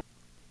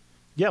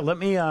 Yeah, let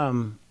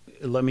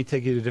me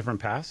take you to a different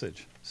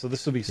passage. So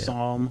this will be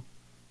Psalm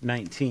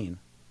 19.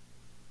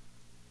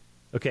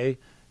 Okay,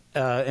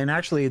 and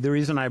actually the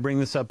reason I bring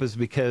this up is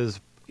because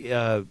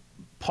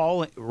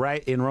Paul,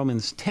 right in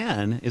Romans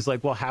 10, is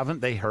like, well,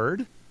 haven't they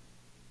heard?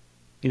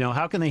 You know,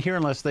 how can they hear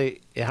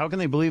how can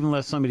they believe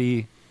unless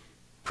somebody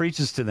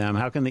preaches to them?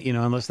 How can they,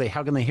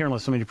 how can they hear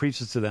unless somebody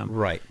preaches to them?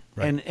 Right.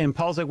 And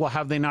Paul's like, well,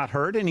 have they not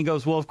heard? And he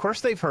goes, well, of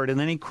course they've heard. And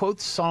then he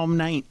quotes Psalm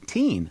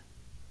 19.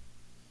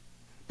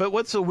 But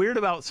what's so weird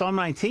about Psalm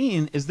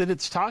 19 is that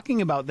it's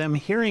talking about them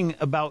hearing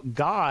about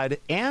God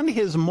and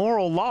his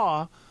moral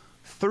law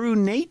through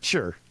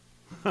nature.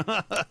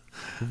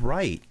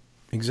 Right.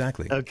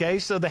 Exactly. Okay,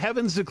 so the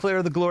heavens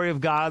declare the glory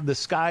of God. The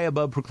sky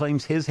above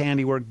proclaims his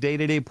handiwork. Day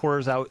to day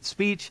pours out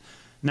speech.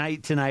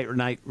 Night to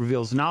night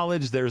reveals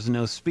knowledge. There's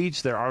no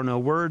speech. There are no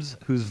words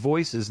whose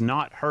voice is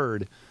not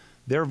heard.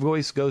 Their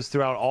voice goes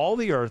throughout all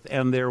the earth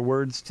and their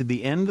words to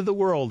the end of the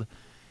world.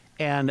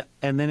 And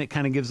then it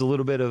kind of gives a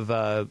little bit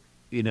of,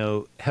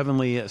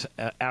 heavenly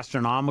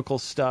astronomical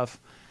stuff.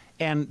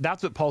 And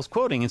that's what Paul's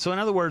quoting. And so in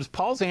other words,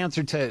 Paul's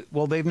answer to,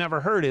 well, they've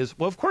never heard is,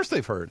 well, of course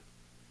they've heard.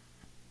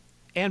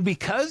 And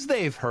because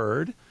they've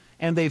heard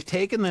and they've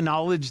taken the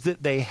knowledge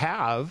that they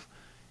have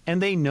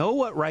and they know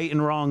what right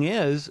and wrong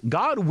is,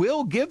 God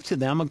will give to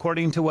them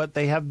according to what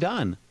they have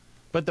done.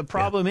 But the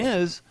problem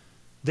is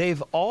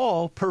they've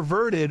all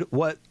perverted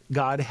what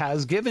God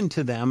has given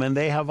to them, and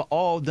they have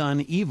all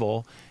done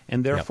evil,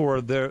 and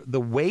therefore the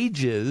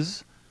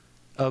wages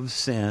of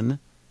sin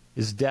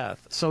is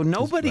death. So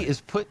nobody is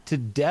put to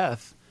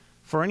death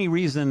for any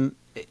reason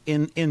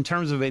in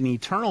terms of an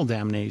eternal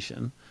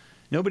damnation.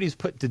 Nobody's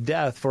put to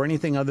death for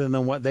anything other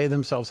than what they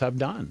themselves have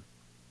done.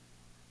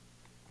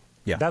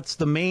 Yeah. That's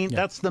the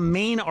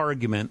main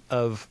argument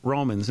of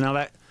Romans. Now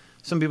that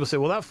some people say,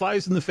 well, that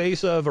flies in the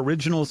face of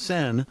original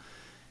sin.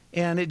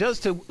 And it does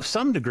to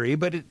some degree,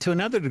 but to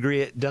another degree,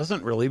 it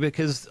doesn't really,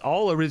 because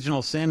all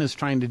original sin is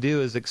trying to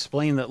do is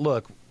explain that,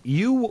 look,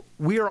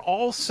 we are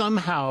all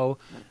somehow,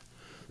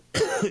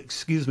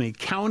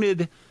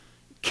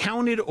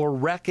 counted or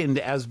reckoned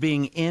as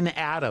being in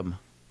Adam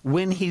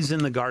when he's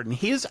in the garden.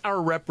 He is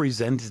our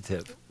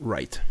representative.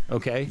 Right.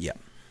 Okay? Yeah.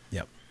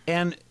 Yep.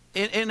 And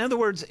in other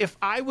words, if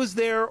I was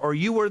there or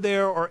you were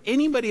there or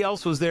anybody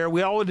else was there,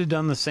 we all would have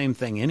done the same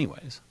thing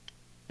anyways.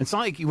 It's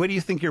not like, what do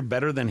you think, you're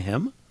better than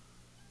him?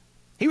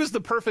 He was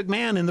the perfect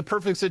man in the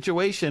perfect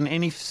situation,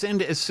 and he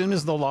sinned as soon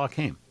as the law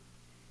came.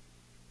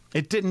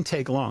 It didn't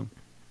take long.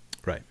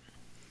 Right.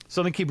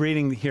 So let me keep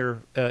reading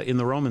here in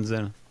the Romans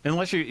then.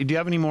 Unless do you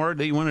have any more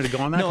that you wanted to go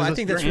on that? No, I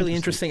think that's really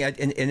interesting.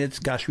 And it's,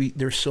 gosh,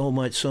 there's so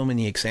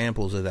many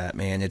examples of that,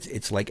 man.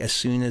 It's like as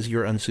soon as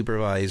you're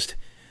unsupervised,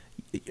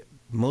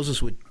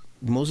 Moses would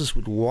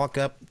walk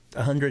up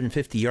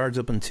 150 yards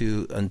up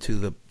to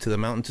the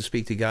mountain to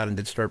speak to God, and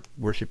then start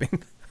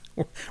worshiping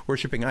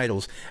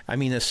idols. I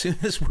mean, as soon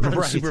as we're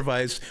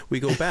unsupervised,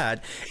 we go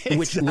bad,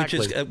 which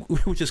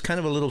is kind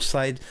of a little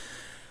side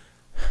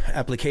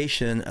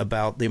application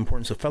about the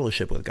importance of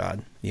fellowship with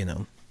God.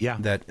 Yeah.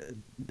 That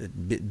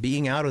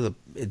being out of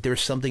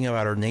there's something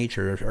about our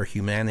nature, our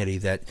humanity,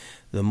 that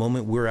the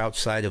moment we're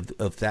outside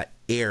of that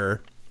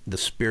air, the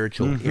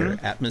spiritual air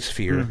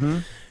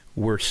atmosphere,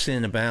 where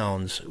sin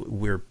abounds,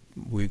 we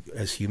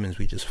as humans,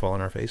 we just fall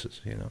on our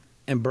faces.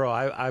 And bro,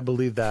 I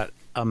believe that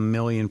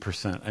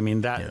 1,000,000%. I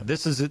mean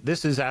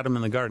this is Adam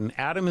in the garden.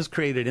 Adam is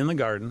created in the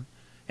garden,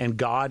 and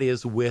God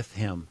is with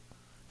him.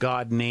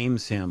 God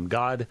names him.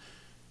 God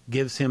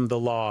gives him the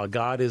law.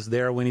 God is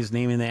there when he's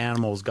naming the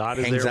animals. God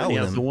is there when he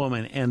has the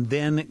woman. And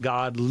then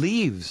God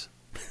leaves.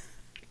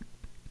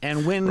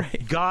 And when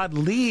God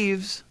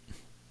leaves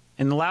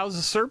and allows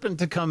the serpent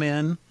to come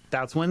in,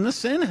 that's when the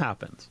sin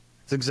happens.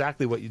 It's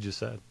exactly what you just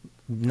said.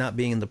 Not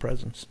being in the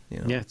presence.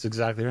 Yeah, it's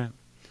exactly right.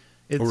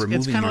 Or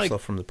removing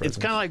yourself from the presence.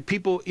 It's kind of like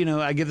people,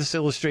 I give this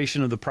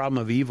illustration of the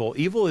problem of evil.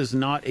 Evil is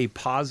not a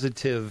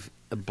positive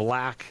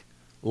black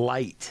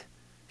light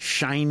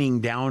shining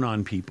down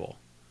on people.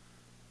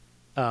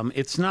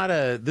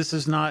 This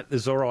is not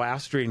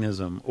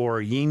Zoroastrianism or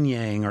yin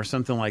yang or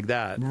something like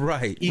that.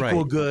 Right.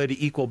 Equal good,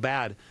 equal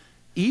bad.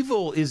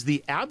 Evil is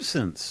the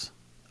absence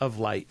of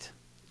light,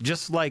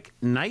 just like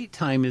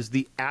nighttime is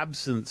the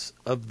absence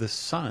of the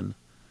sun.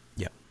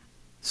 Yeah.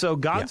 So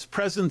God's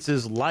presence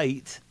is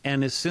light,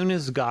 and as soon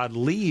as God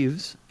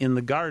leaves in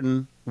the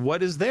garden,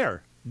 what is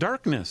there?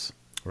 Darkness.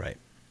 Right.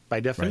 By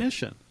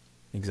definition.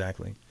 Right.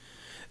 Exactly.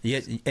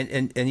 Yeah,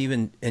 and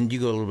you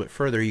go a little bit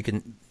further, you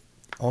can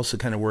also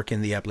kind of work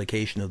in the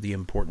application of the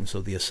importance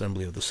of the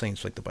assembly of the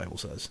saints, like the Bible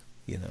says.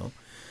 There's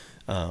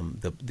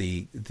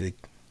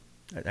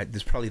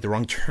probably the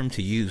wrong term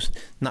to use.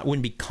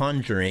 Wouldn't be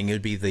conjuring; it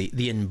would be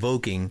the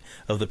invoking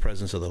of the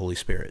presence of the Holy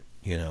Spirit.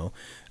 And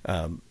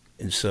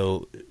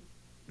so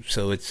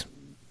it's,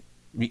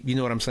 you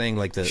know what I'm saying,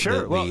 like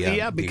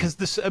because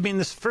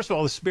this. First of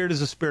all, the Spirit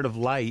is a spirit of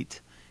light,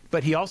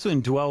 but he also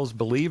indwells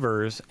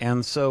believers.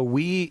 And so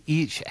we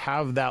each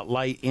have that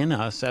light in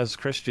us as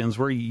Christians.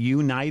 We're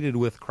united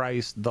with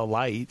Christ, the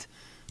light,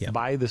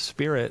 by the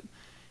Spirit.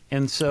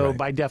 And so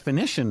by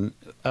definition,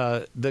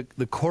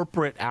 the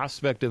corporate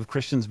aspect of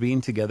Christians being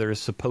together is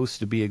supposed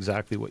to be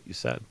exactly what you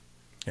said.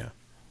 Yeah.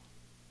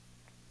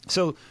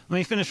 So let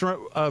me finish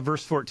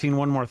verse 14,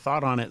 one more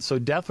thought on it. So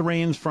death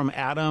reigns from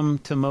Adam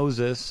to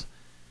Moses,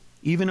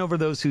 even over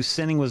those whose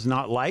sinning was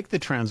not like the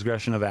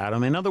transgression of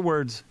Adam. In other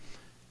words,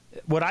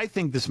 what I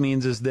think this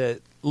means is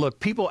that, look,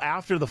 people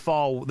after the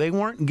fall, they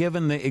weren't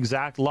given the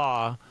exact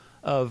law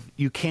of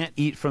you can't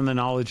eat from the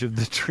knowledge of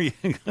the tree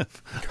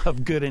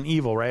of good and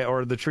evil, right?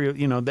 Or the tree of,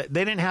 they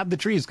didn't have the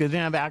trees because they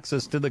didn't have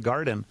access to the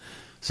garden.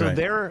 So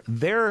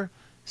their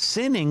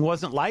sinning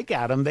wasn't like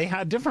Adam. They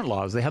had different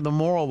laws. They had the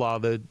moral law,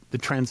 the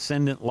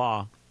transcendent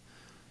law.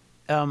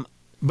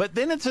 But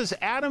then it says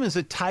Adam is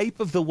a type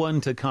of the one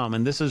to come.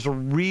 And this is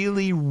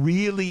really,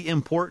 really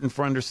important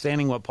for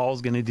understanding what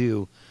Paul's going to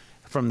do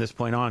from this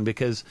point on,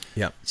 because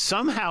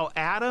somehow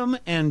Adam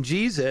and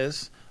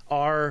Jesus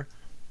are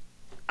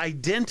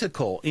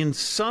identical. In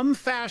some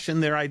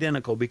fashion, they're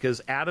identical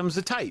because Adam's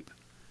a type.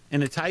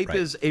 And a type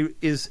is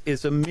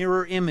a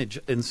mirror image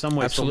in some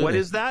way. Absolutely. So what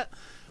is that?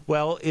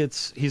 Well,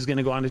 he's going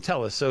to go on to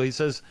tell us. So he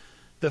says,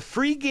 the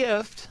free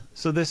gift,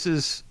 so this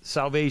is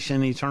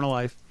salvation, eternal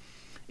life,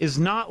 is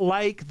not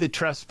like the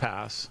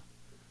trespass.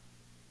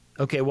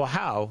 Okay, well,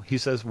 how? He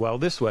says, well,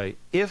 this way.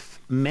 If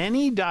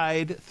many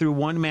died through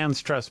one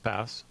man's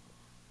trespass,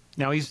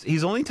 now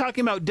he's only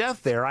talking about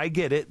death there. I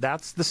get it.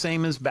 That's the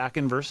same as back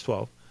in verse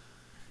 12.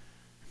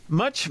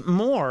 Much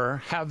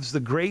more has the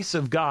grace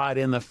of God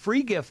and the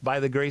free gift by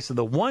the grace of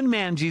the one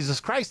man, Jesus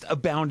Christ,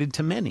 abounded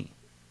to many.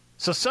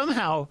 So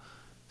somehow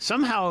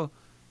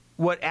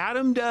what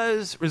Adam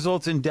does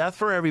results in death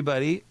for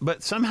everybody,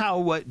 but somehow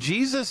what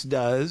Jesus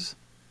does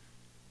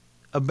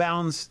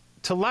abounds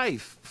to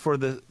life for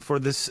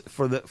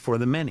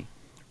the many.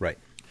 Right.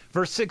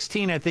 Verse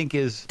 16, I think,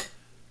 is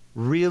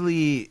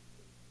really,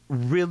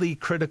 really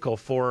critical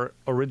for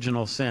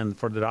original sin,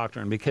 for the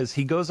doctrine, because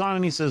he goes on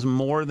and he says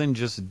more than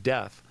just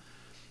death.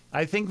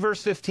 I think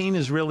verse 15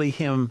 is really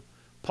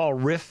Paul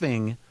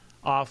riffing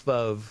off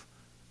of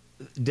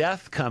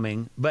death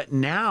coming, but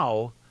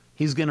now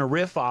he's going to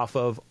riff off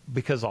of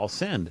because all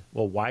sinned.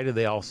 Well, why did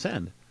they all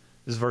sin?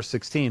 This is verse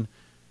 16.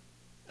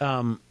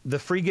 The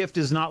free gift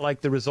is not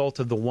like the result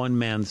of the one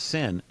man's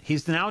sin.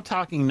 He's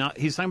talking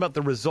about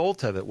the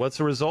result of it. What's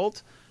the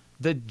result?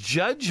 The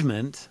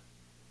judgment.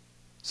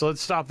 So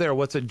let's stop there.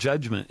 What's a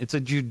judgment? It's a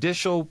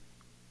judicial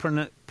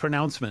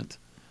pronouncement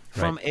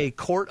from a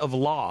court of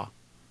law.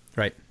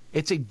 Right.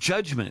 It's a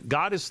judgment.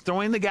 God is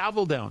throwing the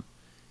gavel down.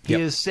 He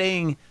is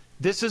saying,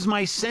 this is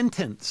my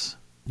sentence.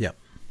 Yep.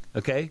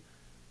 Okay?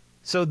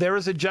 So there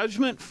is a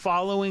judgment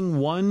following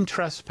one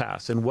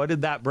trespass. And what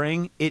did that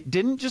bring? It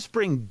didn't just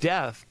bring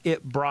death,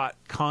 it brought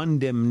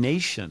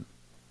condemnation.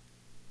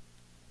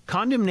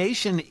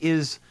 Condemnation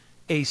is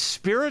a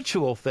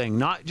spiritual thing,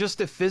 not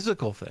just a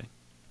physical thing.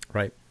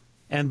 Right.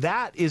 And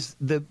that is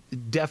the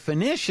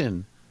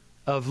definition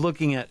of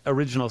looking at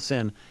original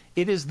sin.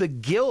 It is the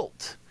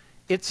guilt.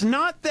 It's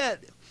not that,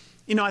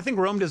 I think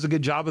Rome does a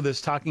good job of this,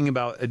 talking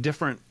about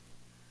different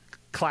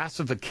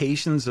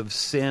classifications of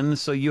sin.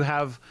 So you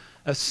have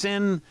a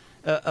sin,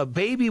 a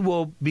baby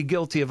will be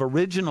guilty of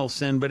original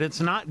sin, but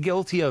it's not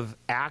guilty of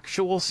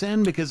actual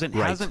sin because it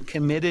hasn't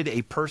committed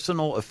a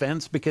personal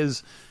offense,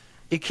 because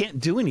it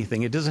can't do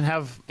anything. It doesn't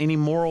have any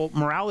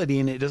morality,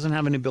 and it doesn't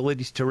have an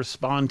ability to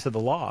respond to the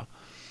law.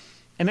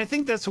 And I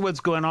think that's what's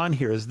going on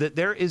here, is that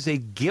there is a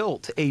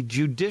guilt, a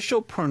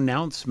judicial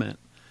pronouncement.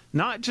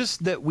 Not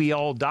just that we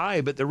all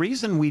die, but the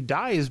reason we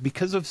die is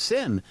because of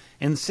sin.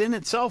 And sin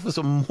itself is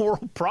a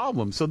moral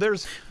problem. So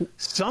there's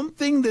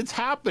something that's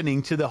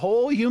happening to the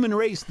whole human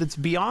race that's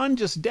beyond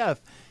just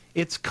death.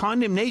 It's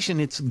condemnation,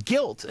 it's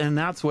guilt, and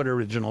that's what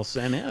original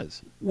sin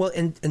is. Well,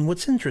 and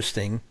what's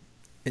interesting,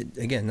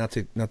 again, not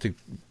to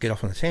get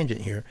off on a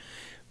tangent here,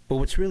 but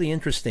what's really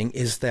interesting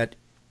is that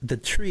the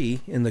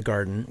tree in the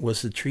garden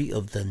was the tree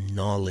of the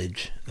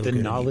knowledge of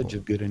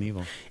good and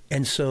evil.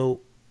 And so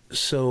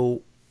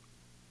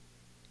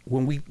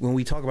when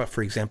we talk about,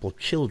 for example,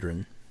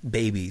 children,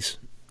 babies,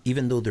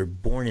 even though they're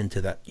born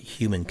into that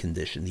human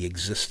condition, the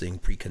existing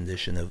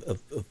precondition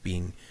of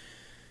being,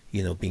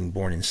 being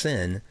born in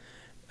sin,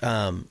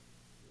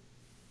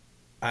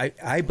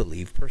 I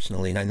believe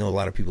personally, and I know a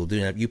lot of people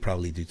do, and you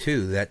probably do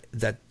too,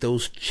 that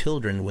those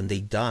children, when they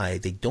die,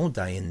 they don't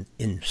die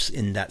in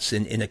that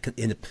sin.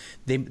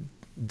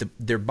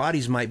 Their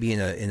bodies might be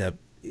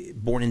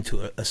born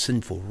into a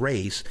sinful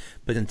race,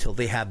 but until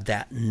they have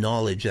that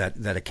knowledge,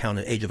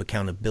 that age of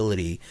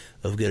accountability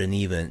of good and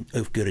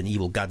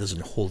evil, God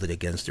doesn't hold it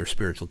against their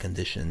spiritual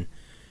condition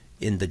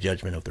in the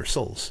judgment of their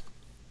souls.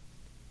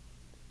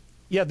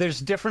 Yeah,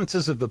 there's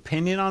differences of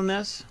opinion on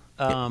this,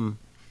 and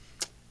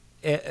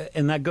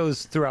that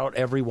goes throughout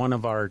every one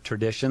of our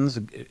traditions.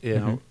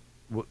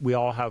 We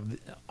all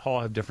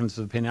have differences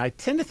of opinion. I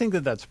tend to think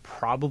that that's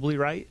probably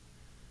right,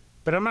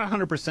 but I'm not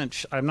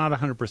 100%. I'm not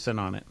 100%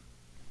 on it.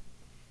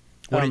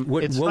 It's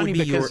what funny would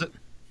be because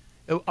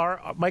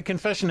my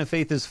confession of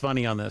faith is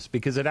funny on this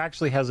because it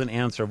actually has an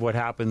answer of what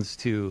happens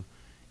to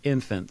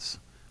infants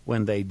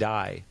when they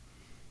die.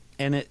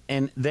 And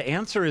the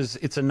answer is,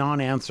 it's a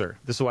non-answer.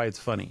 This is why it's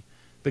funny.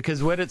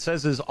 Because what it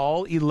says is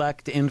all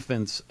elect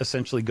infants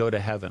essentially go to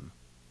heaven.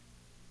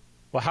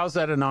 Well, how's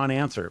that a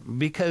non-answer?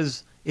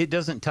 Because it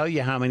doesn't tell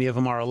you how many of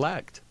them are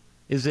elect.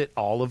 Is it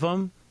all of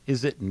them?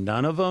 Is it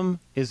none of them?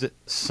 Is it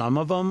some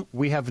of them?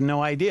 We have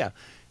no idea.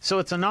 So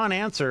it's a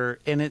non-answer,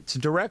 and it's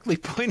directly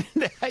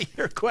pointed at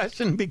your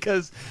question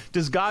because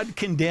does God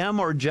condemn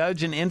or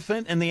judge an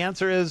infant? And the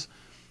answer is,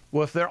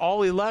 well, if they're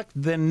all elect,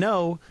 then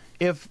no.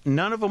 If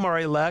none of them are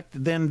elect,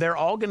 then they're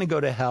all going to go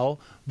to hell.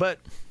 But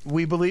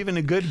we believe in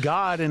a good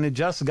God and a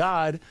just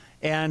God,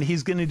 and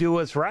he's going to do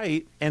what's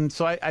right. And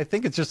so I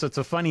think it's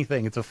a funny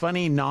thing. It's a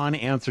funny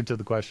non-answer to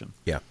the question.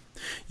 Yeah.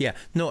 Yeah.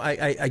 No,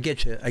 I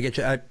get you. I get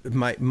you.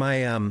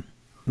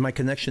 My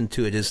connection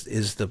to it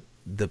is the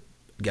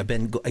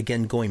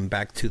again going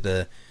back to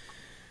the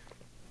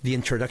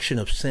introduction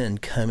of sin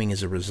coming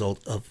as a result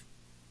of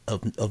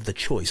the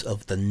choice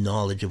of the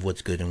knowledge of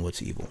what's good and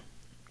what's evil,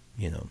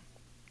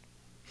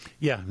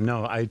 Yeah,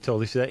 no, I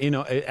totally see that.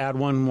 Add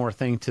one more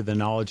thing to the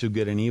knowledge of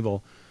good and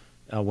evil.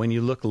 When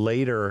you look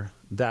later,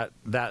 that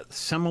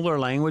similar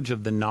language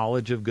of the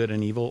knowledge of good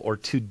and evil, or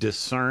to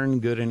discern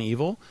good and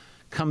evil,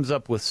 comes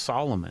up with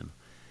Solomon,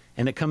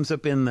 and it comes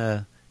up in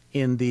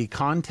the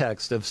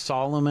context of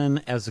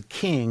Solomon as a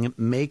king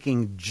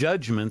making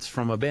judgments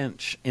from a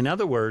bench. In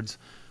other words,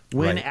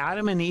 when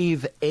Adam and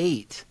Eve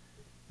ate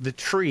the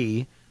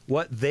tree,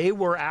 what they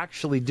were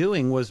actually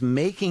doing was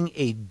making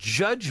a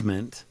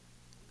judgment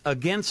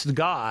against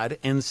God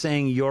and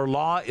saying your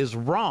law is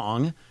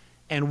wrong,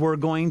 and we're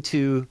going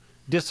to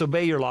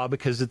disobey your law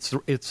because it's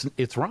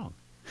wrong.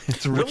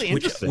 It's really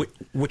interesting.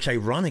 Which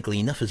ironically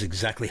enough, is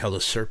exactly how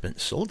the serpent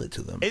sold it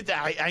to them.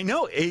 I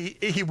know.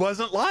 He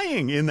wasn't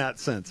lying in that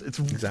sense.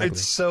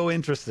 It's so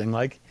interesting.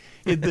 Like,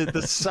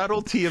 the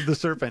subtlety of the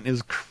serpent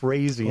is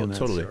crazy in that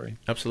story.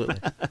 Absolutely.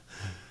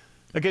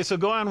 Okay, so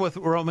go on with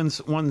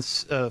Romans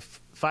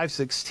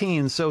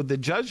 5:16. So the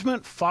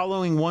judgment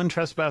following one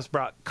trespass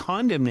brought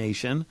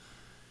condemnation,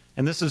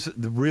 and this is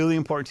really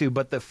important too,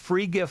 but the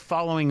free gift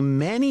following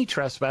many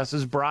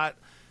trespasses brought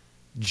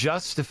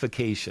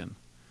justification.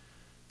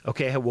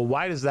 Okay, well,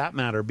 why does that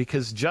matter?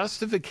 Because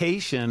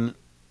justification,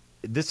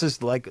 this is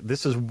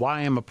why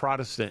I'm a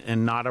Protestant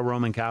and not a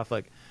Roman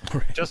Catholic.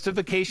 Right.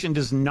 Justification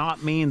does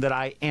not mean that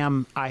I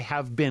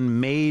have been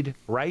made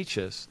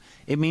righteous.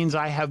 It means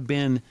I have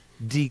been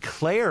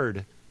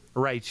declared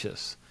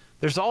righteous.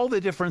 There's all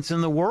the difference in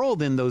the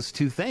world in those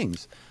two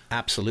things.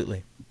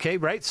 Absolutely. Okay,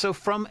 right? So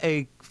from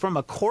a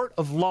court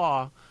of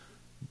law,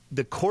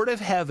 the court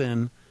of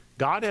heaven,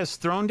 God has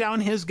thrown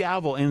down his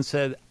gavel and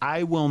said,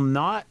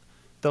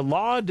 the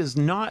law does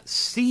not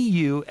see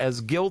you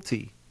as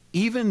guilty,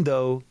 even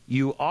though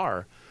you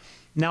are.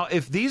 Now,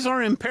 if these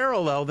are in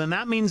parallel, then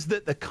that means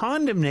that the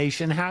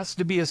condemnation has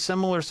to be a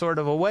similar sort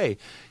of a way.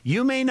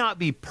 You may not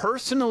be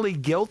personally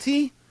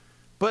guilty,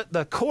 but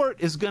the court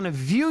is going to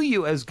view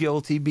you as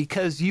guilty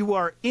because you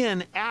are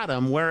in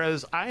Adam,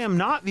 whereas I am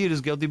not viewed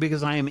as guilty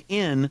because I am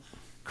in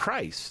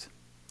Christ.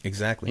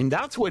 Exactly. And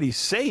that's what he's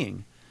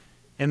saying.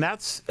 And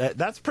that's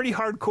pretty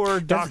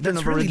hardcore doctrine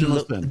of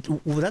original sin.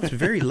 Well, that's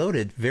very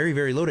loaded, very,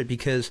 very loaded,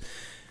 because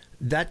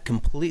that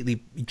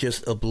completely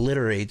just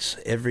obliterates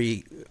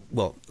the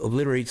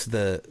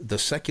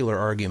secular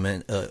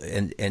argument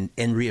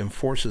and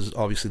reinforces,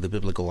 obviously, the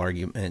biblical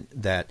argument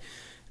that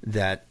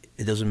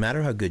it doesn't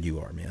matter how good you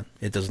are, man.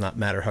 It does not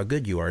matter how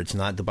good you are. It's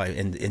not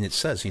and it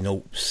says,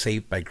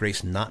 saved by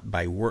grace, not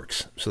by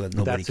works, so that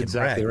nobody can brag.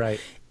 That's exactly right.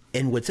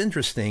 And what's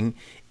interesting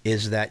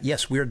is that,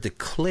 yes, we're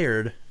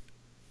declared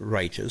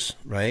righteous,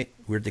 right?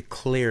 We're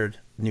declared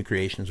new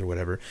creations or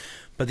whatever.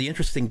 But the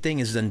interesting thing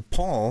is then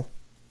Paul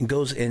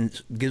goes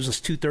and gives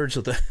us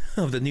 2/3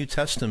 of the New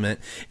Testament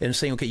and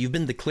saying, okay, you've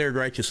been declared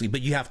righteously,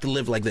 but you have to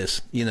live like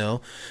this,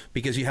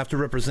 because you have to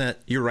represent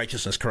your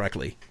righteousessness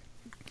correctly.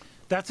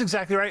 That's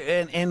exactly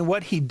right. And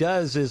what he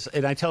does is,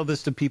 and I tell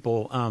this to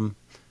people,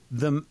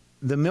 the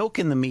milk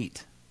and the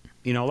meat.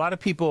 A lot of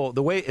people,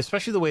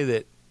 especially the way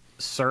that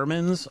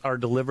sermons are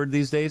delivered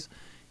these days,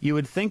 you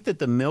would think that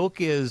the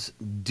milk is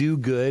do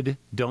good,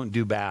 don't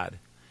do bad.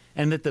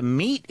 And that the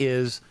meat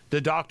is the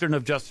doctrine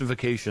of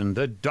justification,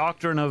 the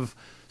doctrine of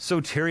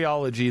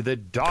soteriology, the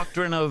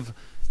doctrine of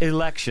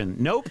election.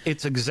 Nope,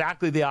 it's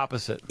exactly the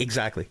opposite.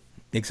 Exactly.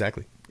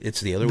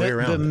 It's the other way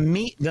around.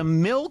 The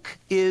milk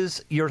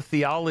is your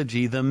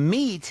theology. The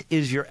meat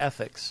is your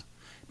ethics.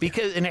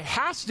 And it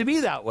has to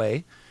be that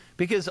way,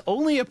 because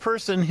only a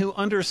person who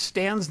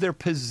understands their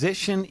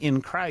position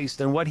in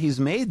Christ and what he's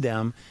made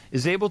them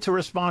is able to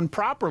respond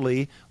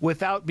properly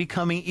without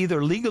becoming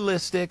either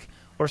legalistic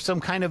or some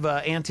kind of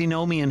a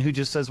antinomian who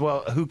just says,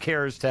 well, who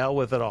cares, to hell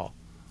with it all.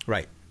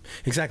 Right.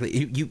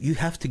 Exactly. You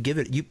have to give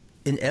it,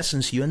 in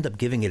essence, you end up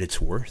giving it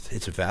its worth,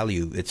 its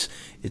value. It's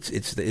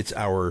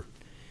our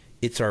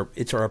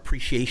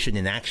appreciation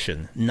in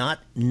action, not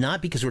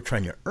because we're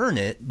trying to earn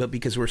it, but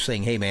because we're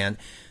saying, hey man,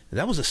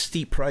 that was a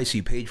steep price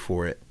you paid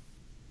for it.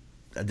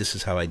 this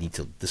is how I need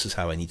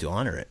to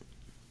honor it.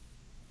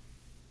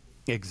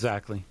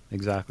 Exactly.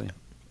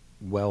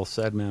 Well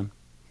said, man.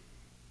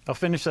 I'll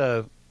finish.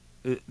 So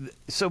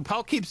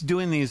Paul keeps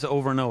doing these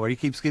over and over. He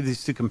keeps giving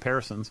these two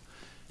comparisons.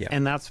 Yeah.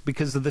 And that's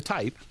because of the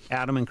type,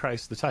 Adam and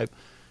Christ, the type.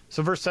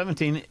 So verse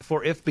 17,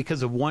 for if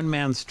because of one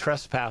man's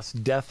trespass,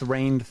 death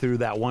reigned through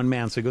that one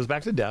man. So he goes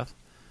back to death.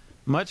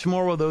 Much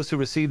more will those who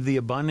receive the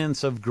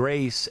abundance of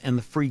grace and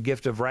the free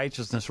gift of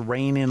righteousness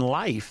reign in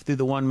life through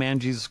the one man,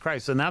 Jesus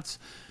Christ. And that's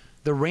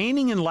the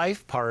reigning in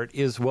life part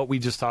is what we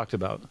just talked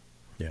about.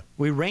 Yeah.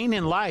 We reign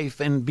in life,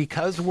 and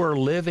because we're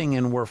living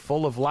and we're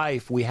full of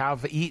life, we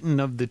have eaten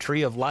of the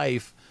tree of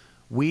life,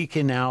 we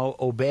can now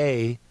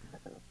obey,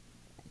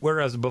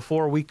 whereas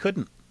before we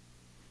couldn't.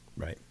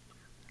 Right.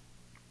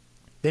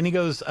 Then he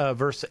goes,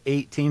 verse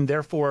 18,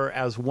 therefore,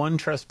 as one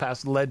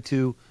trespass led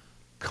to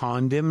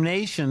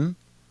condemnation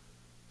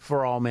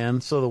for all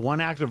men, so the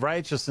one act of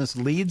righteousness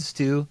leads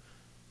to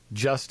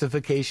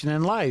justification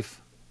in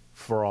life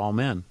for all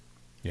men.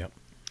 Yep.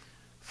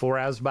 For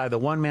as by the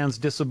one man's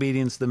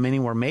disobedience the many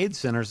were made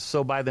sinners,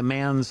 so by the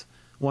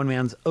one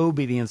man's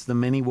obedience the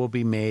many will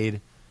be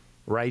made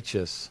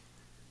righteous.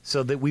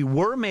 So that we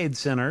were made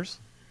sinners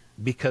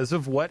because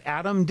of what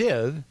Adam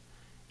did,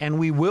 and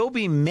we will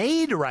be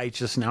made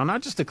righteous now,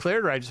 not just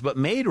declared righteous, but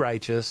made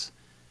righteous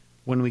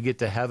when we get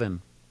to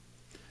heaven.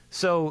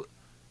 So,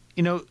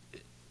 you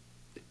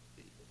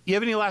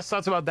have any last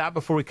thoughts about that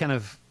before we kind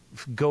of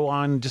go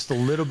on just a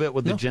little bit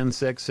with the Gen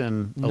 6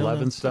 and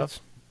 11 stuff?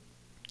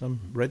 I'm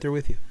right there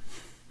with you.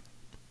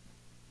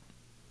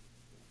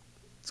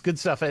 It's good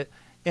stuff. Okay,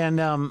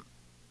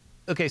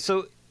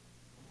 so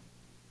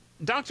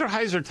Dr.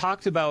 Heiser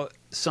talked about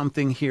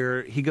something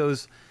here. He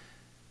goes,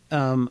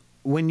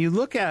 when you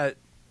look at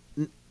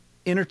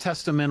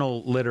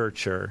intertestamental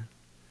literature,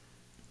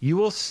 you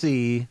will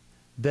see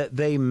that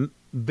they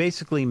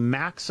basically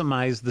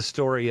maximize the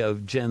story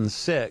of Gen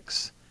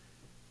 6,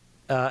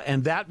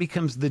 and that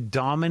becomes the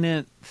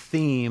dominant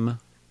theme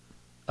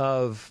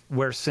of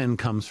where sin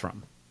comes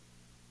from.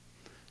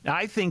 Now,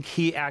 I think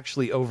he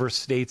actually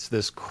overstates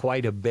this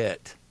quite a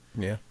bit.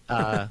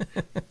 Yeah.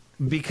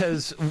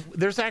 Because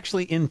there's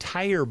actually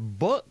entire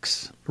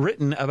books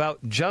written about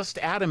just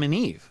Adam and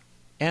Eve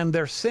and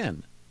their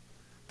sin.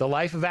 The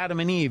life of Adam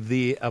and Eve,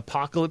 the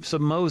apocalypse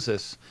of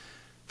Moses.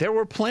 There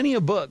were plenty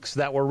of books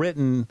that were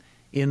written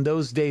in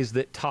those days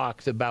that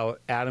talked about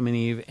Adam and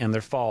Eve and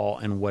their fall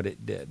and what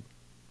it did.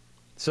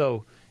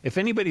 So if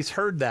anybody's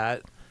heard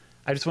that,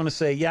 I just want to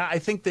say, yeah, I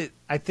think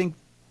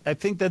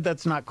that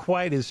that's not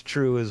quite as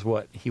true as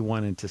what he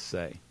wanted to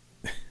say.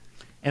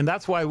 And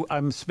that's why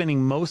I'm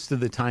spending most of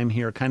the time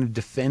here kind of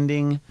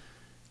defending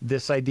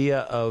this idea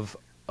of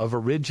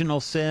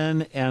original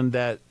sin, and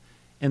that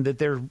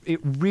it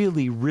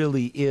really,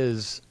 really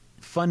is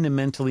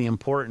fundamentally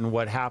important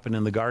what happened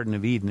in the Garden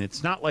of Eden.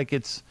 It's not like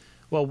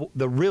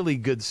the really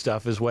good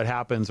stuff is what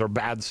happens, or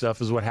bad stuff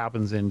is what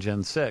happens in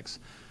Gen 6.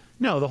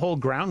 No, the whole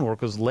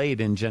groundwork was laid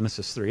in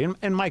Genesis 3.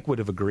 And Mike would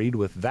have agreed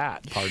with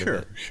that part of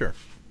it. Sure.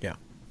 Yeah.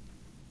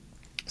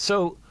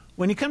 So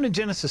when you come to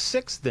Genesis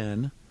 6,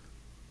 then,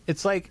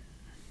 it's like,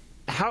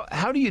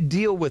 how do you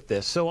deal with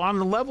this? So on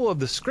the level of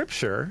the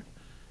Scripture,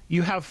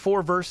 you have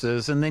 4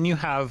 verses, and then you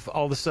have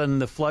all of a sudden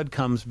the flood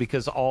comes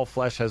because all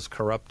flesh has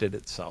corrupted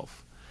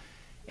itself.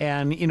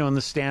 And, in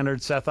the standard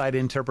Sethite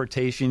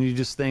interpretation, you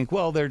just think,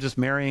 well, they're just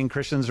marrying,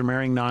 Christians are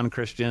marrying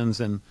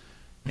non-Christians, and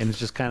it's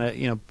just kind of,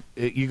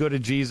 you go to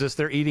Jesus,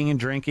 they're eating and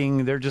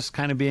drinking, they're just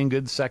kind of being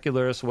good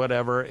secularists,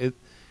 whatever.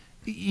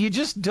 You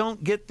just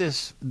don't get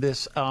this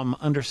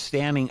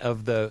understanding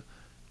of the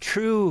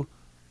true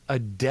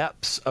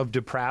depths of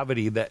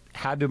depravity that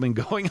had to have been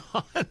going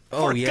on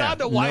for God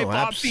to wipe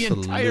off the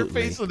entire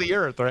face of the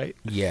earth, right?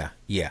 Yeah.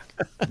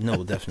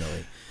 No,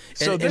 definitely.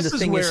 So and this the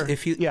is thing where,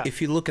 is,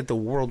 if you look at the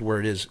world where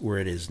it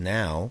is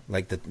now,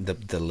 like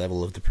the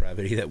level of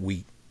depravity that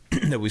we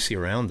see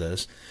around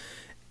us,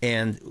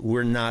 and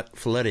we're not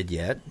flooded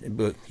yet.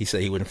 But he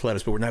said he wouldn't flood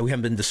us, but we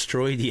haven't been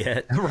destroyed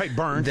yet. Right,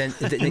 burned. Then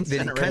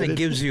it kind of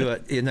gives you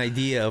an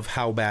idea of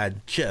how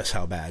bad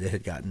it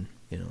had gotten.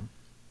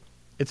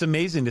 It's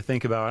amazing to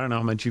think about. I don't know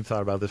how much you've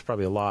thought about this,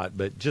 probably a lot,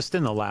 but just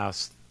in the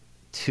last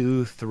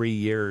 2-3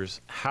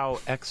 years, how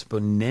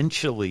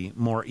exponentially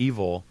more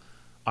evil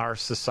our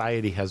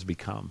society has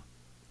become.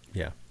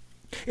 Yeah.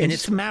 And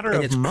it's a matter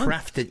of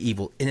months. Crafted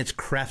evil, and it's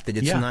crafted.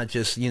 It's not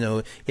just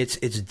it's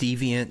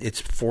deviant.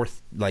 It's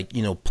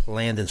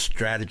planned and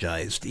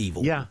strategized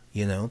evil. Yeah,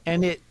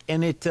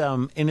 and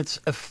it's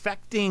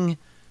affecting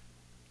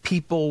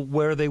people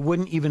where they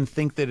wouldn't even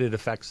think that it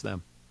affects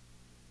them.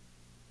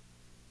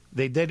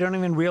 They don't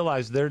even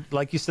realize they're,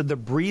 like you said, they're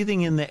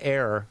breathing in the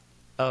air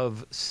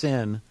of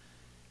sin,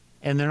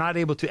 and they're not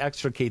able to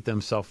extricate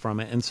themselves from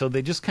it, and so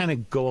they just kind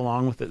of go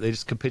along with it. They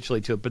just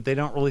capitulate to it, but they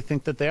don't really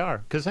think that they are,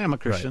 because I'm a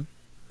Christian.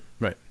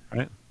 Right.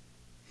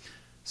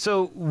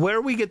 So where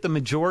we get the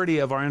majority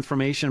of our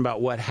information about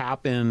what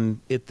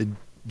happened at the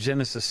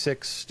Genesis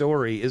 6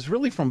 story is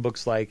really from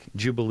books like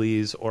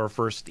Jubilees or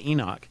First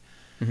Enoch.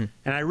 Mm-hmm.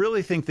 And I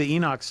really think the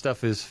Enoch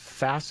stuff is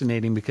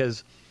fascinating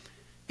because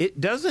it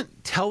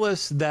doesn't tell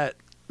us that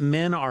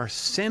men are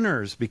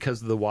sinners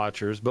because of the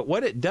Watchers, but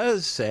what it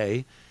does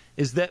say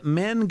is that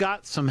men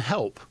got some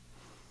help.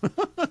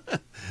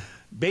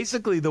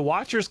 Basically, the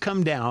Watchers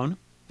come down.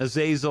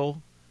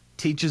 Azazel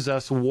teaches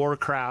us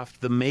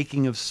warcraft, the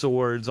making of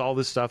swords, all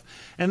this stuff.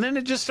 And then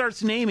it just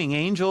starts naming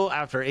angel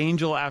after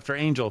angel after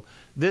angel.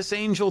 This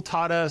angel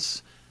taught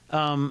us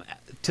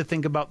to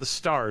think about the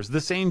stars.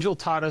 This angel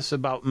taught us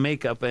about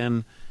makeup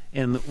and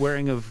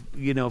wearing of,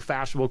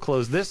 fashionable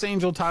clothes. This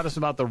angel taught us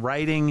about the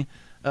writing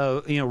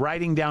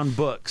down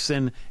books.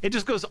 And it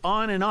just goes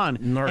on and on.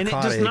 Narcotics, and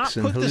it does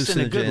not put this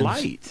in a good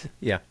light.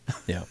 Yeah.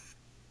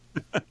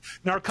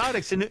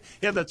 Narcotics. And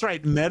that's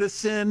right.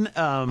 Medicine.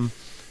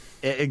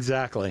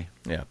 Exactly.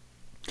 Yeah.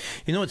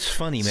 It's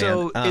funny, man.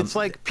 So it's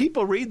like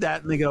people read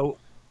that and they go.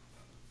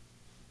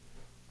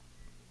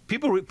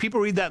 People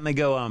read that and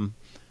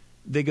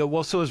they go,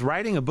 well, so is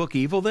writing a book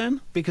evil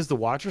then because the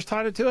Watchers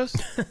taught it to us?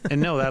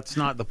 And no, that's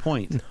not the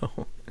point.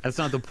 No, that's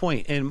not the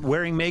point. And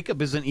wearing makeup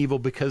isn't evil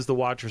because the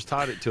Watchers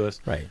taught it to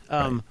us. Right.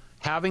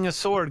 Having a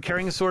sword,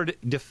 carrying a sword,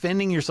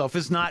 defending yourself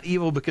is not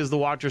evil because the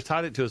Watchers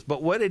taught it to us.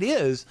 But what it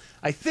is,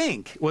 I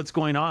think, what's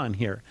going on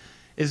here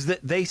is that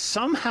they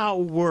somehow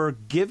were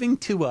giving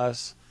to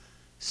us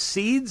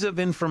seeds of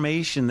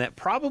information that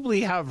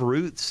probably have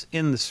roots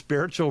in the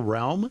spiritual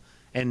realm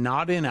and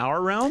not in our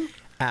realm.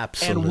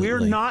 Absolutely. And we're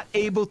not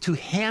able to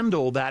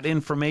handle that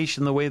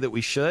information the way that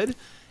we should.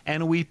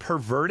 And we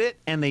pervert it,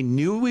 and they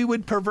knew we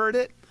would pervert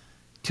it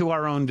to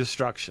our own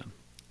destruction.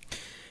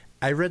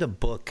 I read a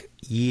book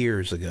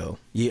years ago,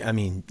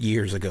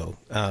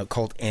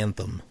 called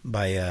Anthem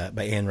by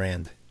Ayn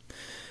Rand.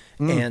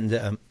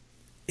 And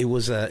it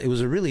was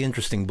a really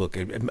interesting book.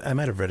 I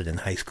might have read it in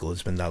high school.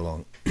 It's been that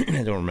long.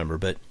 I don't remember.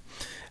 But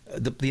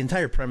the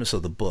entire premise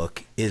of the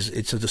book is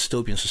it's a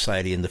dystopian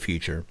society in the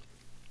future.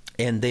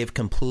 And they've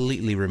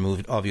completely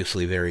removed,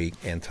 obviously very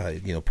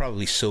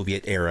probably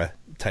Soviet era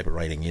type of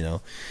writing,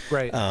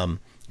 Right.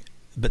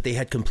 But they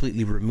had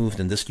completely removed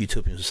in this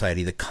utopian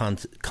society the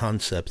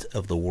concept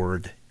of the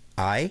word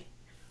I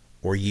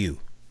or you.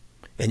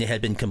 And it had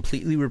been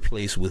completely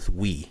replaced with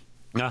we.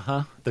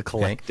 The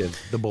collective, okay?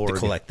 The board. The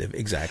collective,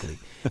 exactly.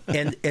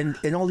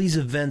 and all these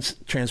events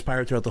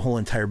transpired throughout the whole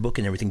entire book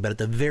and everything, but at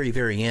the very,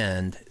 very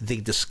end,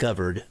 they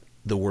discovered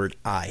the word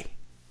I.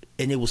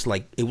 And it was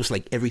like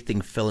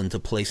everything fell into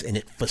place, and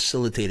it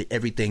facilitated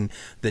everything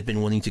they'd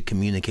been wanting to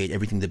communicate,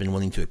 everything they'd been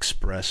wanting to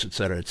express, et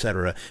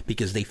cetera,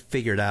 because they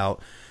figured out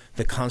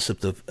the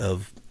concept of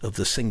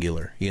the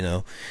singular.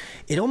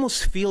 It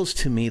almost feels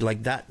to me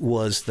like that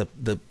was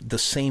the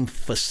same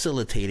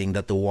facilitating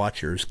that the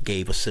Watchers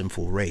gave a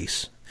sinful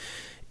race.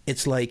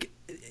 It's like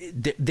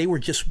they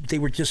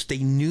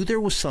knew there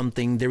was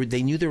something.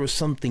 They knew there was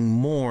something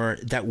more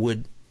that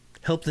would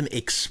help them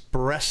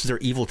express their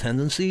evil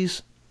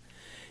tendencies.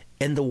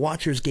 And the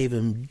Watchers gave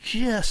him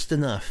just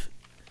enough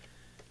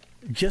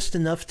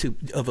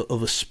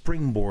of a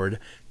springboard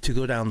to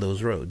go down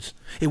those roads.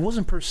 It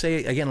wasn't per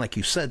se, again, like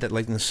you said, that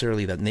like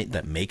necessarily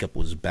that makeup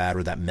was bad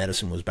or that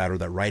medicine was bad or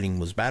that writing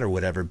was bad or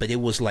whatever. But it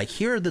was like,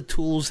 here are the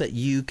tools that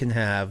you can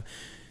have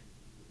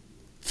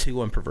to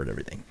unpervert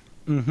everything.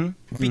 Mm-hmm.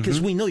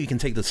 Because we know you can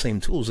take the same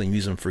tools and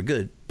use them for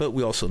good, but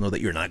we also know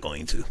that you're not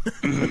going to.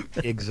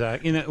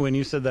 Exactly. When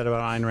you said that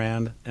about Ayn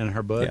Rand and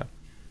her book,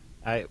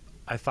 yeah.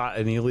 I thought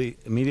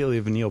immediately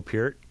of Neil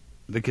Peart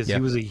because he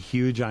was a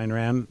huge Ayn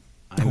Rand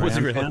was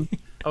he really? fan.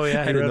 Oh,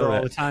 yeah, he read her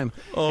all the time.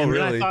 Oh, and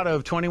really? Then I thought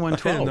of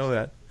 2112. I didn't know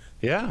that.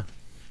 Yeah.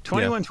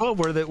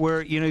 2112,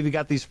 where you've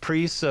got these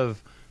priests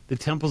of the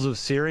temples of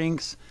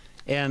Syrinx,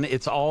 and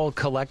it's all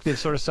collective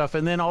sort of stuff.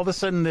 And then all of a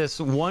sudden, this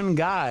one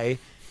guy,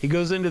 he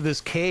goes into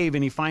this cave,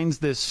 and he finds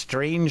this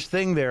strange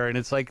thing there, and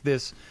it's like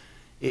this,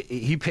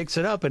 he picks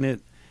it up, and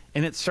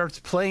it starts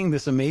playing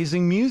this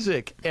amazing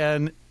music,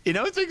 and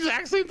it's the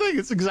exact same thing.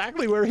 It's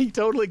exactly where he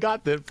totally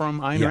got that from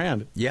Ayn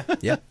Rand.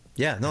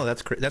 Yeah. No,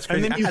 that's crazy. That's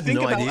crazy. And then you I had think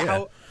no about idea.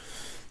 how.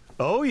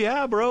 Oh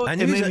yeah, bro. I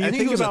knew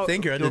he was a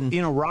thinker. I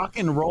didn't. Rock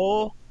and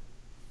roll.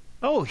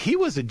 Oh, he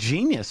was a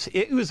genius.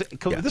 This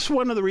is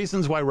one of the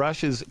reasons why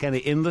Rush is kind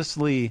of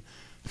endlessly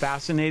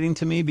fascinating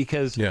to me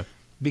because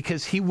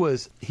he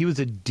was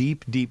a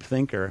deep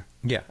thinker.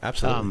 Yeah,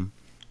 absolutely.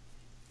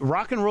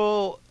 Rock and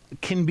roll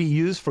can be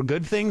used for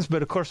good things,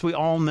 but of course we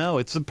all know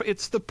it's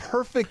the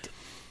perfect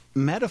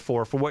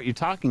metaphor for what you're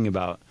talking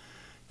about,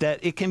 that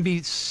it can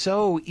be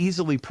so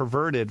easily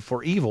perverted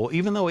for evil,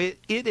 even though it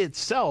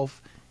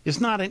itself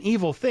is not an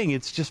evil thing.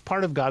 It's just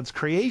part of God's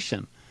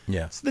creation.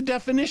 Yeah, it's the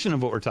definition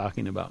of what we're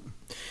talking about.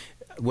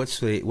 What's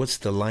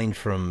the line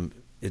from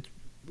it?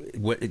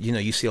 What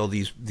you see all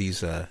these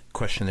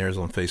questionnaires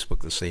on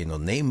Facebook that say,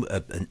 name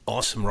an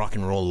awesome rock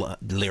and roll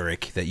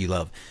lyric that you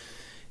love.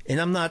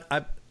 And I'm not.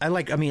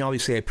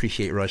 Obviously I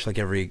appreciate Rush like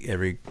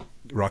every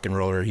rock and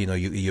roller.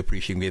 You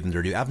appreciate them, give them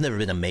their due. I've never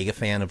been a mega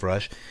fan of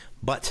Rush,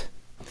 but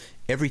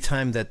every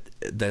time that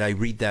I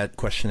read that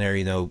questionnaire,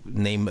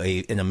 name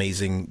an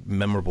amazing,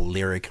 memorable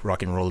lyric,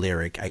 rock and roll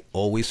lyric, I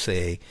always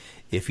say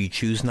If you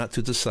choose not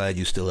to decide,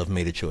 you still have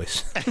made a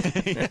choice.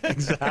 Yeah,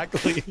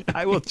 exactly.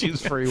 I will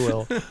choose free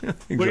will.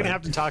 Exactly. We're going to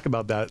have to talk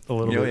about that a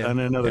little bit on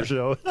another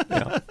show.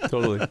 Yeah,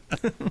 totally.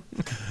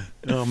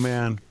 Oh,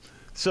 man.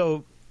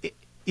 So,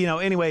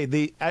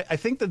 anyway, I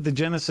think that the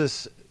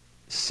Genesis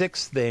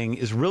 6 thing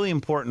is really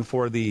important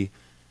for the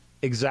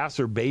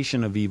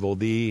exacerbation of evil,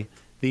 the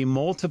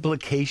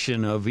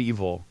multiplication of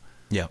evil.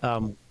 Yeah.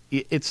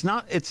 It's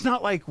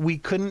not like we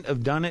couldn't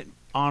have done it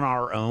on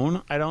our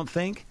own, I don't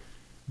think,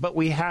 but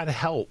we had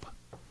help.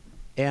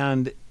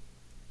 And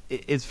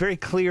it's very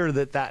clear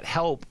that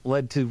help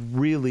led to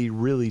really,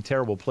 really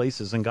terrible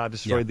places, and God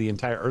destroyed the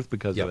entire earth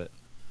because of it.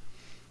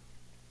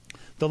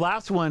 The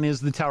last one is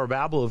the Tower of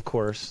Babel, of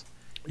course.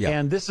 Yeah.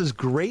 And this is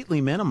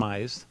greatly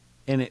minimized,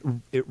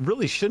 and it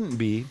really shouldn't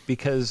be,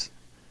 because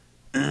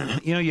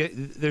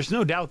there's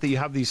no doubt that you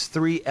have these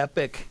 3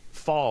 epic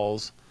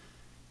falls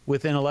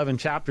within 11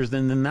 chapters,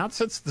 and then that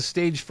sets the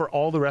stage for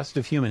all the rest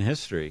of human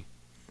history.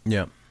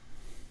 Yeah.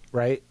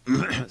 Right?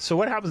 So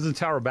what happens in the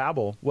Tower of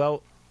Babel?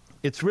 Well,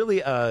 it's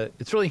really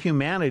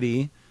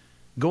humanity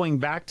going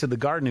back to the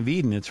Garden of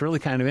Eden. It's really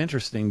kind of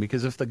interesting,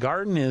 because if the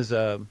garden is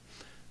a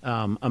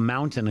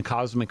mountain, a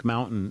cosmic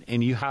mountain,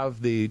 and you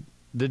have the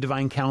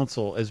divine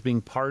council as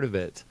being part of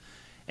it,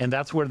 and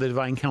that's where the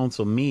divine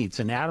council meets,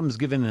 and Adam's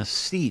given a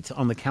seat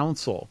on the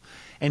council,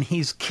 and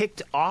he's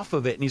kicked off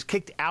of it, and he's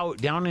kicked out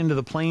down into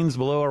the plains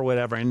below or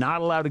whatever, and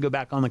not allowed to go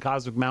back on the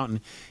cosmic mountain.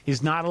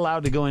 He's not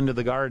allowed to go into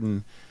the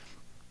garden.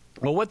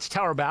 Well, what's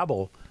Tower of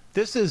Babel?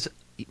 This is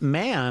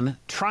man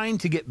trying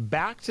to get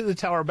back to the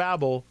Tower of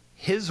Babel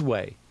his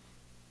way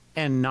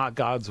and not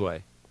God's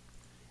way.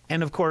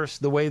 And of course,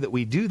 the way that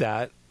we do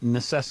that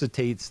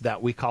necessitates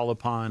that we call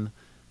upon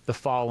the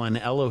fallen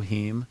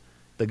Elohim,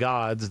 the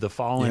gods, the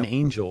fallen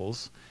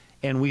angels,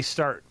 and we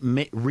start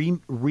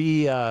making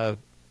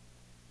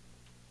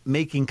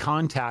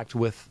contact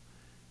with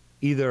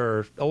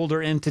either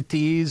older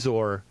entities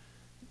or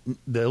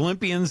the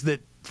Olympians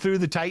that threw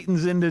the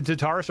Titans into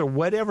Tartarus, or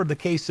whatever the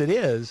case it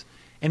is.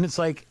 And it's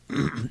like,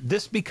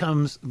 this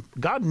becomes,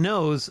 God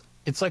knows,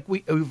 it's like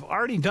we've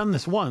already done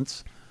this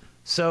once,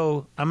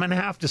 so I'm going to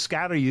have to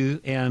scatter you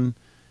and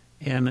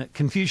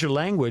confuse your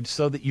language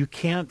so that you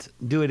can't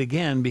do it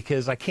again,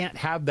 because I can't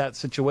have that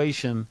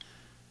situation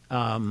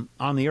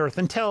on the earth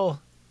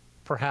until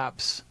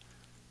perhaps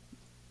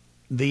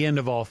the end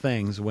of all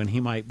things, when he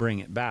might bring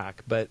it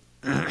back. But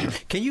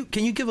can you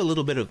give a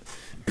little bit of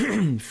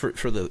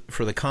for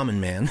the common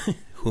man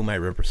whom I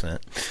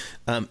represent?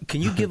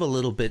 Can you give a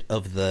little bit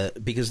of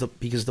because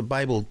the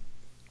Bible,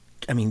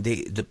 I mean,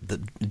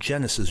 the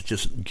Genesis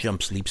just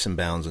jumps leaps and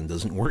bounds and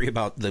doesn't worry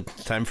about the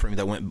time frame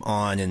that went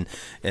on and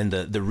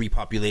the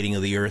repopulating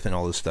of the earth and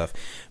all this stuff.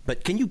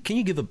 But can you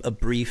give a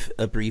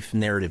brief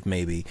narrative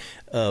maybe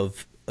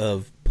of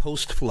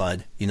post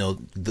flood?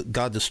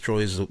 God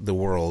destroys the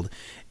world.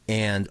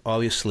 And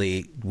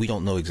obviously, we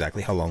don't know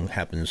exactly how long it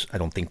happens. I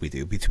don't think we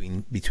do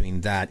between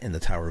that and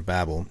the Tower of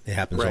Babel. It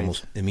happens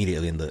almost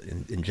immediately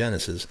in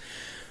Genesis.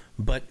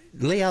 But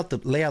lay out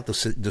the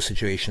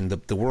situation.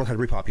 The world had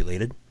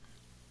repopulated.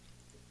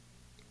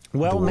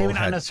 Well, maybe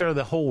not necessarily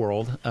the whole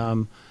world.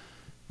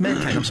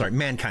 Mankind. I'm sorry,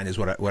 mankind is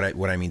what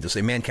I mean to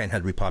say. Mankind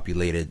had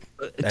repopulated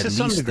to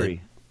some degree.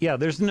 Yeah,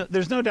 there's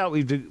no doubt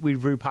we've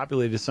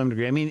repopulated to some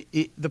degree. I mean,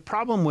 the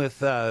problem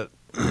with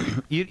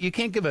you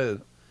can't give a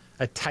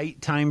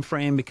tight time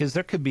frame, because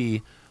there could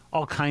be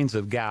all kinds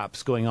of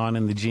gaps going on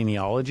in the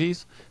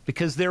genealogies,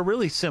 because they're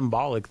really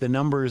symbolic. The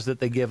numbers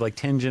that they give, like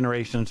 10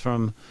 generations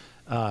from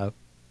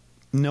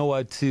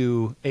Noah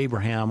to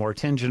Abraham, or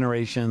 10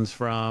 generations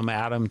from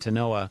Adam to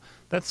Noah,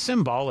 that's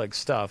symbolic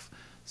stuff.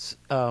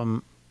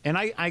 And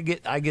I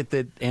get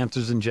that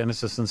answers in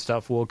Genesis and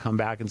stuff will come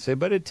back and say,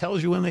 but it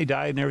tells you when they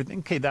died and everything.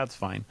 Okay, that's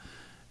fine.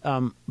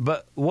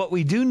 But what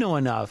we do know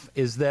enough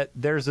is that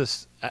there's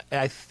this,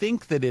 I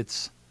think that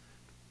it's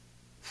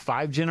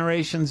 5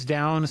 generations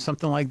down,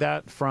 something like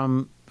that,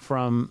 from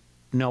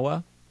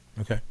Noah.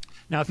 Okay.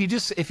 Now, if you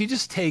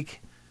just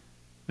take,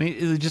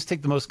 just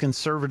take the most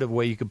conservative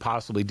way you could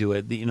possibly do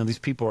it. These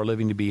people are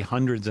living to be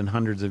hundreds and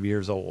hundreds of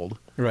years old.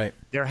 Right.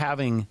 They're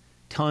having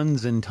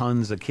tons and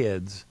tons of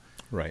kids.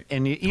 Right.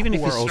 And even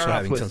if you start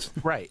off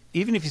with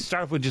even if you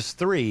start off with just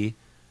 3,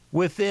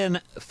 within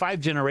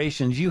 5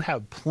 generations, you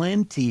have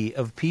plenty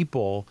of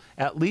people,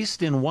 at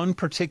least in one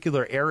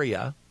particular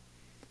area.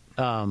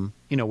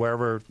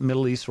 Wherever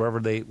Middle East, wherever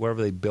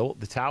they built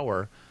the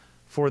tower,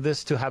 for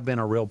this to have been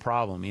a real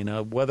problem.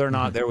 Whether or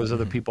not there was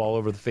other people all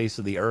over the face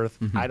of the earth,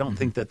 I don't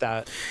think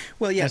that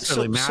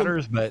necessarily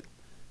matters.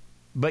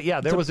 But yeah,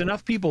 there was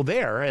enough people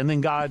there, and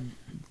then God,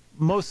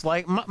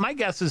 my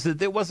guess is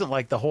that it wasn't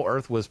like the whole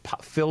earth was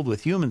filled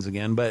with humans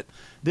again, but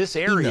this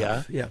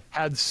area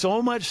had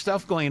so much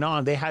stuff going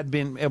on. They had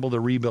been able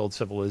to rebuild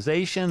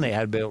civilization. They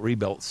had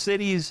rebuilt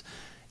cities.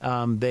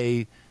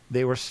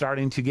 They were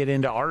starting to get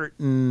into art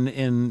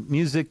and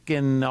music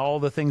and all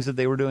the things that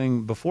they were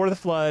doing before the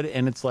flood.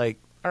 And it's like,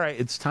 all right,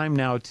 it's time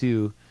now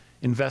to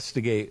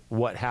investigate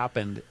what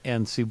happened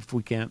and see if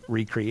we can't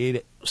recreate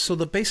it. So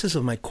the basis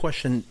of my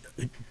question,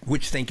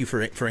 which thank you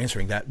for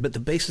answering that, but the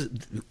basis,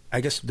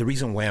 I guess the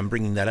reason why I'm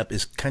bringing that up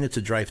is kind of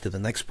to drive to the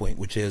next point,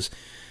 which is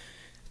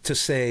to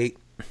say,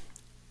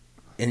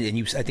 and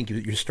you, I think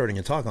you're starting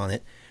to talk on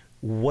it,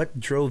 what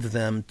drove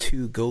them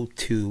to go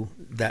to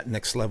that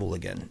next level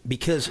again?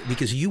 Because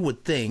you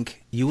would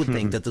think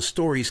that the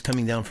stories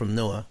coming down from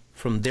Noah,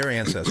 from their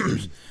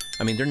ancestors,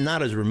 I mean, they're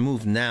not as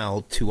removed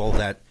now to all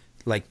that,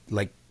 like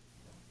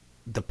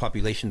the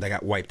population that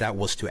got wiped out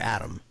was to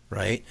Adam,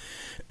 right?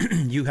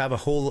 You have a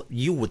whole,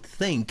 you would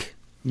think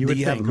you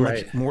have a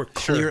much more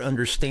clear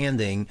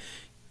understanding.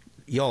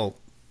 Y'all,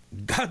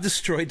 God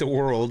destroyed the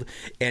world,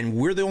 and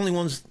we're the only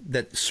ones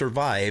that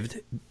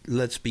survived.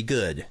 Let's be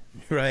good,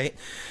 right?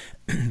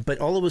 But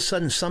all of a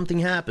sudden, something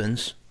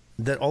happens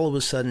that all of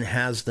a sudden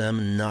has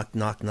them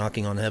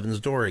knocking on heaven's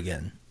door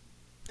again.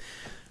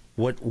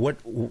 What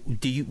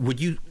do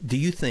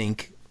you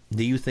think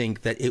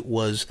that it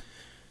was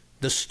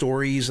the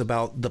stories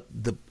about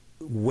the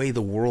way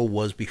the world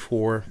was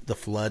before the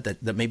flood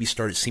that maybe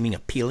started seeming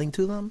appealing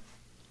to them?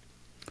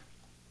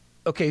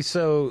 Okay,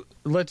 so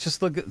let's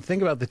just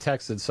think about the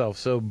text itself.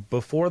 So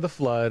before the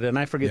flood, and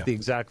I forget the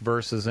exact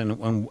verses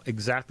and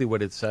exactly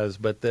what it says,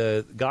 but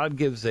God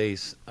gives a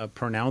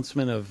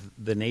pronouncement of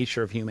the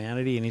nature of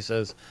humanity, and he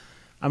says,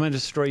 I'm going to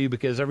destroy you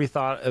because every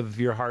thought of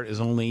your heart is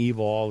only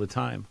evil all the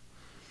time.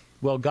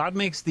 Well, God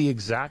makes the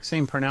exact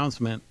same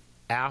pronouncement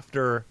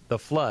after the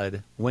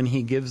flood when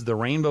he gives the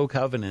rainbow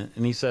covenant,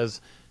 and he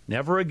says,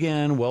 never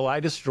again will I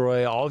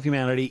destroy all of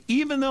humanity,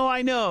 even though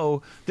I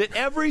know that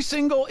every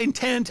single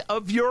intent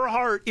of your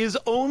heart is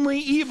only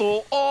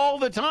evil all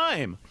the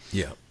time.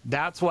 Yeah.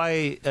 That's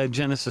why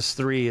Genesis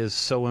 3 is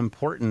so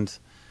important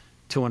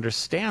to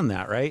understand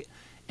that, right?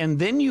 And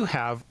then you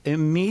have,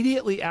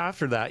 immediately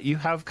after that, you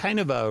have kind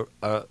of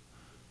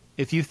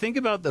if you think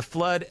about the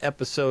flood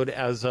episode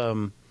as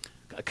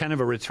kind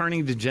of a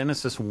returning to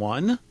Genesis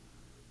 1,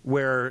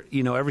 where,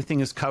 everything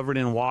is covered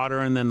in water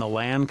and then the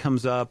land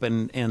comes up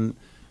and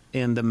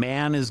the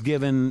man is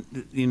given,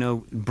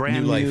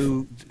 brand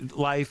new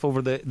life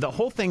over the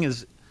whole thing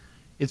is,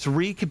 it's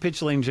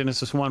recapitulating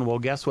Genesis 1. Well,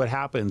 guess what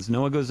happens?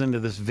 Noah goes into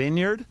this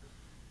vineyard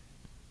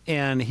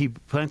and he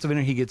plants a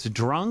vineyard, he gets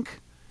drunk,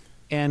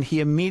 and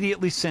he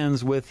immediately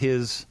sins with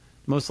his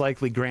most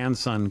likely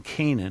grandson,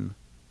 Canaan.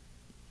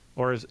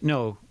 It's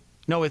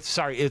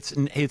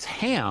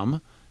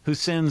Ham who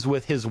sins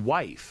with his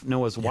wife,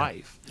 Noah's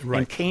wife. Right,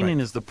 and Canaan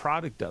is the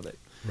product of it.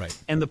 Right.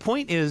 And the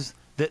point is,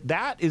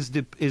 that is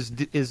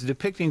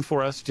depicting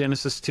for us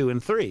Genesis 2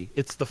 and 3.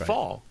 It's the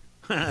fall.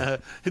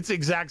 It's the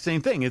exact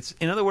same thing. It's,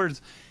 in other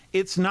words,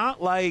 it's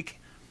not like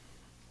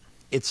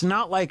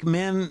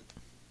men,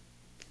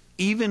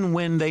 even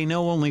when they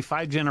know only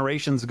 5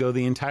 generations ago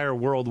the entire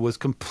world was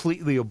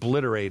completely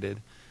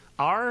obliterated.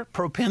 Our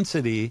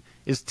propensity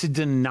is to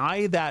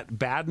deny that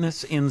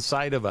badness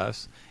inside of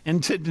us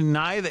and to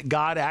deny that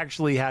God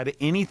actually had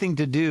anything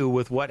to do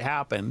with what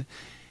happened.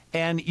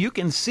 And you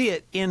can see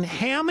it in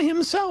Ham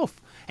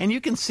himself, and you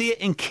can see it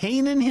in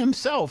Canaan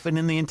himself, and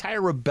in the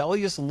entire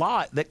rebellious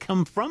lot that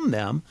come from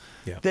them,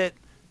 that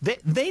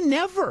they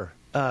never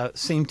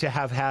seem to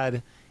have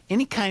had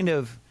any kind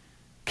of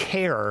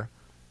care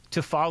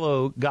to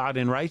follow God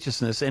in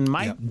righteousness. And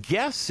my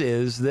guess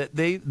is that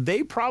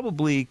they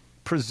probably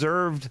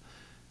preserved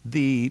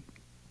the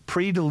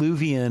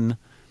pre-diluvian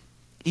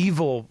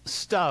evil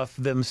stuff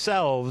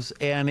themselves,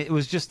 and it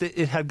was just,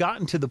 it had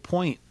gotten to the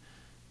point,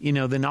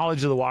 the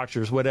knowledge of the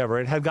watchers, whatever,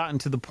 it had gotten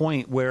to the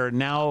point where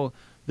now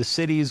the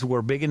cities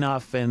were big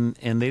enough and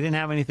they didn't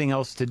have anything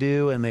else to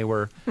do, and they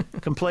were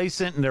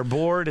complacent and they're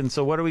bored. And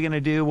so what are we going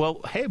to do?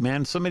 Well, hey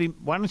man,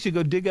 why don't you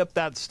go dig up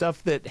that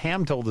stuff that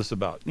Ham told us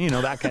about?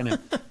 That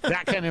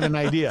kind of an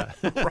idea.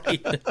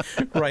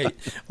 Right.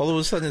 All of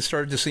a sudden it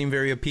started to seem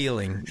very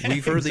appealing.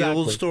 We've heard the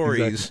old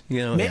stories.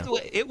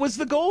 It was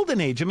the golden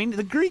age. I mean,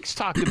 the Greeks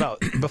talked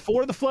about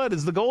before the flood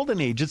is the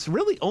golden age. It's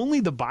really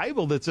only the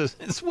Bible that says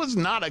this was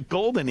not a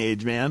golden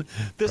age, man.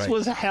 This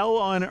was hell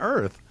on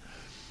earth.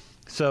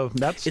 So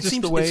that's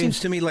the way. It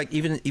seems to me like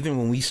even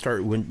when we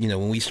start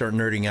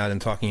nerding out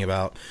and talking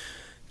about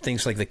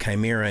things like the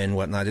chimera and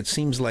whatnot, it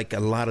seems like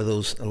a lot of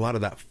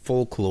that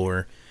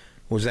folklore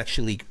was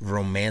actually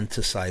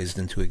romanticized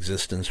into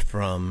existence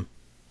from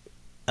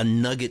a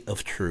nugget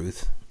of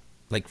truth.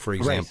 Like, for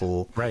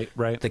example, right.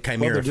 The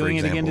chimera. Well, they're doing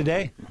it again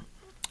today.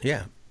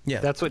 Yeah.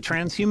 That's what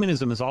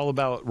transhumanism is all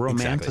about.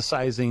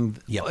 Romanticizing.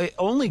 Exactly.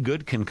 Only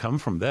good can come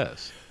from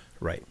this.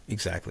 Right.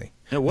 Exactly.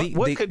 Now,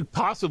 what could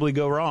possibly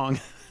go wrong?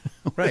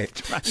 Right.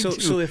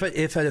 So if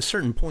at a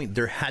certain point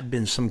there had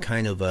been some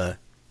kind of a,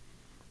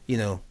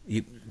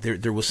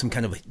 there was some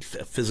kind of a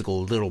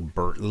physical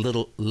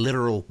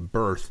literal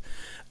birth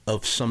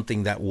of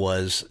something that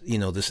was,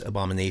 this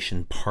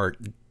abomination, part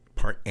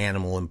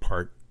animal and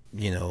part,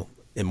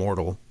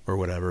 immortal or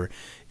whatever,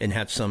 and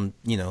had some,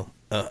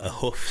 a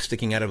hoof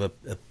sticking out of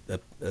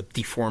a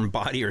deformed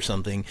body or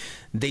something,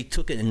 they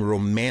took it and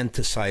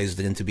romanticized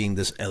it into being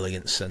this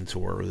elegant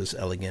centaur or this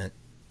elegant,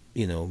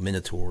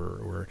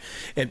 minotaur,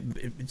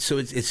 and so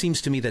it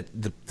seems to me that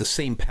the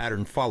same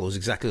pattern follows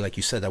exactly like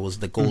you said. That was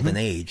the golden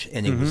age,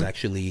 and it was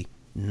actually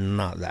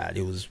not that.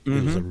 It was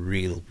a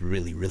real,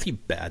 really, really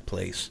bad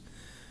place.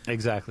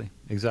 Exactly.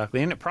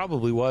 And it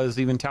probably was,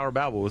 even Tower of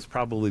Babel was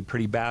probably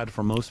pretty bad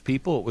for most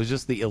people. It was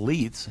just the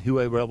elites who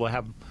were able to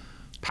have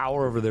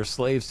power over their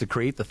slaves to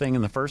create the thing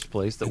in the first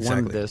place that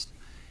wanted this.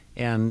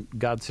 And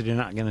God said, you're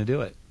not going to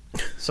do it.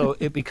 So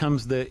it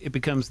becomes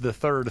the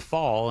third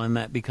fall, and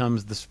that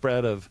becomes the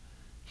spread of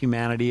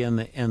humanity and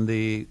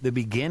the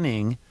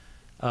beginning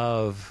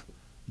of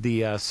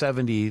the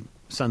 70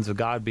 sons of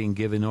God being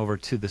given over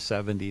to the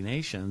 70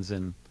 nations.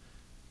 And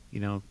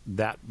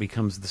that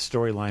becomes the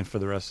storyline for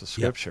the rest of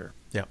Scripture.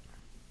 Yeah.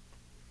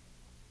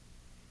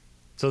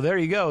 So there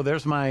you go.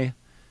 There's my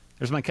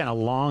kind of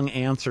long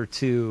answer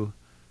to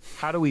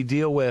how do we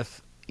deal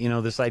with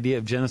this idea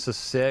of Genesis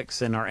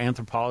 6 and our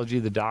anthropology,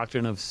 the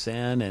doctrine of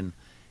sin,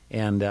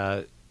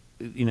 and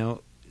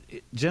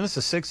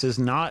Genesis 6 is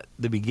not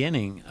the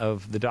beginning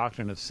of the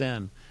doctrine of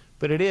sin,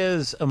 but it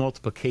is a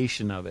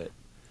multiplication of it.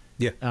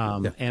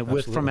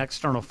 From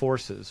external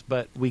forces.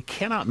 But we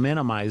cannot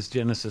minimize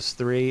Genesis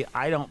 3.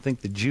 I don't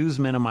think the Jews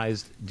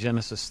minimized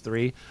Genesis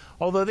 3,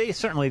 although they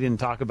certainly didn't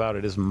talk about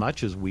it as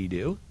much as we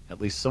do. At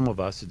least some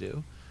of us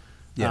do.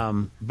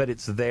 But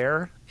it's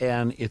there,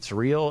 and it's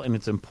real, and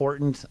it's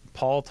important.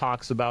 Paul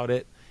talks about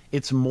it.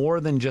 It's more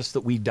than just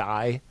that we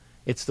die.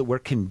 It's that we're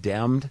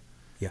condemned.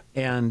 Yeah.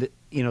 And,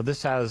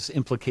 this has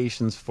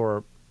implications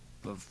for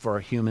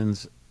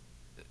humans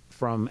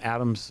from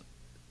Adam's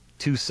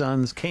two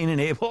sons, Cain and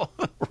Abel,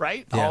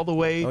 right? Yeah. All the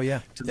way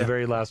to the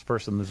very last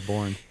person that's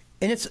born.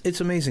 And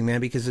it's amazing,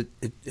 man, because it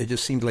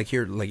just seemed like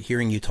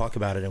hearing you talk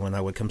about it,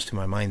 and what comes to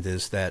my mind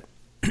is that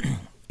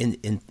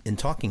in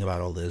talking about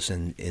all this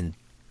and in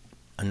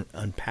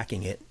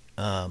unpacking it,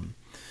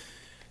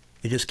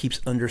 it just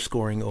keeps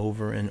underscoring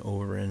over and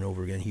over and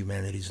over again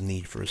humanity's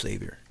need for a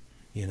savior.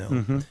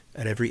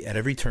 At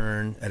every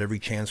turn, at every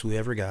chance we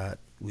ever got,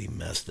 we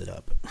messed it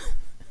up.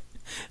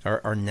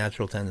 Our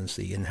natural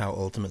tendency, and how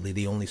ultimately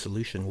the only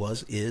solution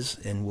is,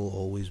 and will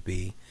always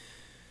be,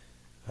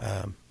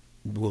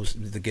 was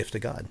the gift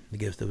of God, the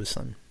gift of His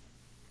Son.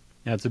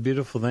 Yeah, it's a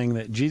beautiful thing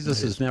that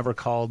Jesus is never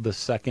called the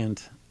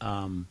second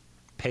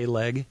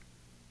Peleg.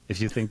 If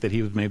you think that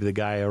he was maybe the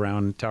guy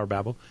around Tower of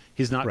Babel,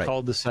 he's not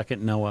called the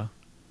second Noah,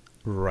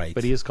 right?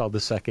 But he is called the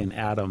second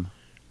Adam.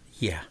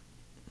 Yeah,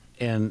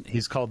 and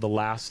he's called the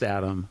last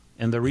Adam,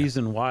 and the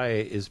reason why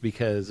is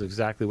because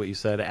exactly what you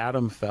said.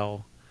 Adam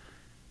fell.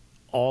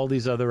 All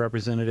these other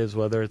representatives,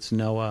 whether it's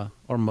Noah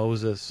or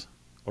Moses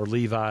or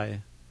Levi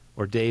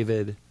or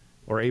David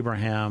or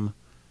Abraham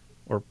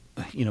or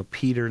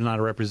Peter, not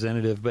a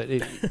representative, but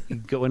you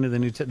go into the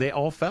New Testament, they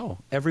all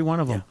fell. Every one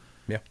of them.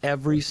 Yeah.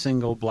 Every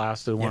single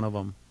blasted one of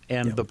them.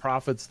 And the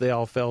prophets, they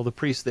all fell. The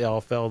priests, they all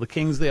fell. The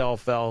kings, they all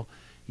fell.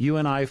 You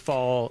and I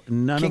fall.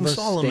 None King of us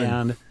Solomon,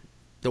 stand.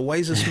 The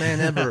wisest man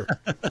ever.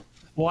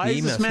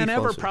 Wisest man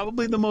ever,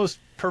 probably the most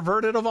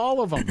perverted of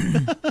all of them,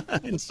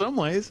 in some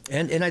ways.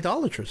 And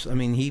idolatrous. I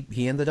mean,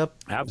 he ended up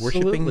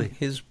worshiping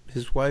his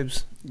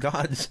wife's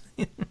gods.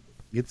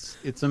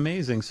 It's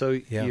amazing. So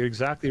you're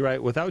exactly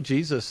right. Without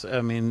Jesus,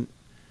 I mean,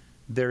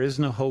 there is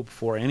no hope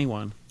for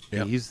anyone.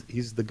 Yeah.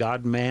 He's the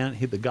God man.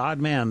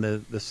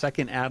 The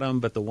second Adam,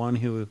 but the one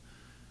who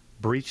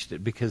breached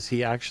it, because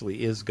he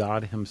actually is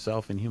God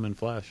himself in human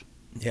flesh.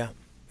 Yeah,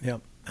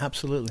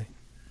 absolutely.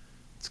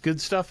 It's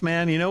good stuff,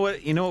 man. You know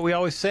what we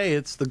always say?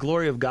 It's the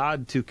glory of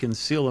God to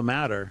conceal a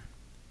matter,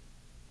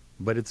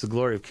 but it's the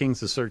glory of kings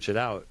to search it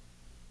out.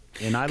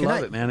 And I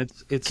love it, man.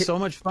 It's so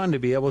much fun to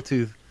be able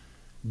to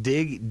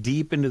dig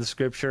deep into the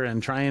Scripture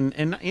and try and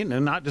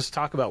not just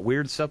talk about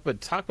weird stuff,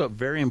 but talk about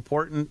very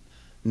important,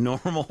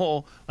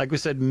 normal, like we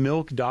said,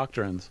 milk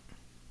doctrines.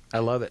 I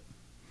love it.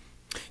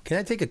 Can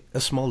I take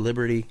a small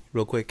liberty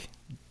real quick,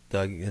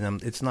 Doug?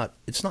 And it's not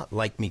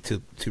like me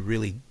to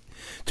really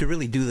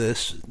do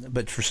this,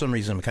 but for some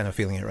reason I'm kind of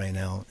feeling it right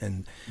now.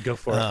 And go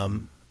for it.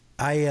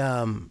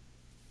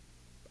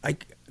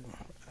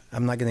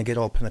 I'm not going to get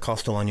all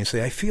Pentecostal on you and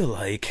say I feel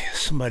like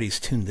somebody's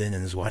tuned in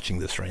and is watching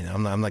this right now.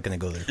 I'm not going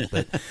to go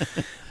there,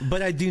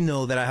 but I do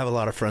know that I have a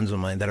lot of friends of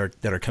mine that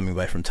are coming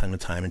by from time to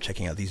time and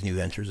checking out these new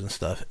ventures and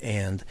stuff.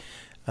 And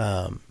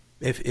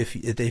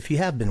if you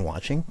have been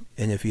watching,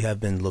 and if you have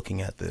been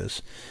looking at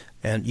this,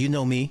 and you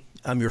know me,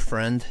 I'm your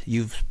friend.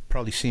 You've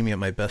probably seen me at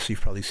my best.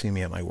 You've probably seen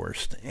me at my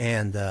worst.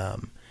 And I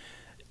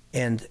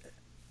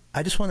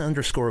just want to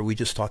underscore what we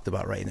just talked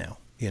about right now.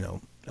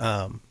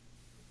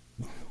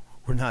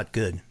 We're not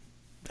good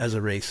as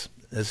a race,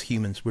 as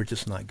humans. We're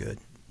just not good.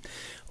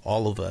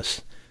 All of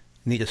us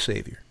need a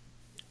savior,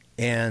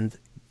 and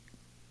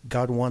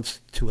God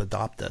wants to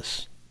adopt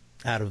us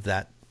out of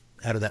that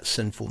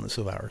sinfulness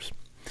of ours,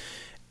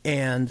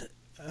 and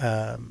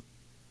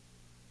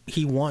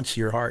He wants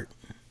your heart.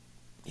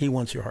 He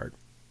wants your heart.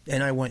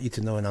 And I want you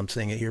to know, and I'm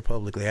saying it here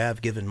publicly, I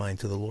have given mine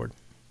to the Lord.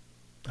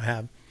 I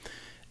have.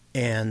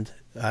 And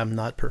I'm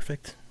not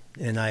perfect.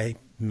 And I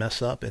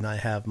mess up, and I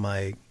have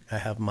my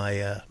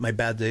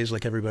bad days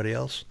like everybody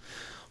else.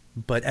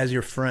 But as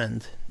your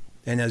friend,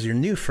 And as your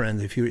new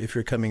friend, if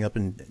you're coming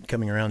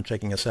around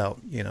checking us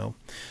out,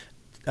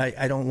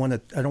 I don't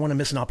want to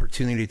miss an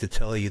opportunity to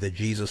tell you that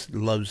Jesus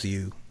loves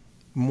you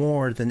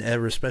more than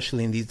ever,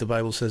 especially in the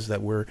Bible says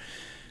that where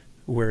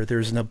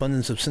there's an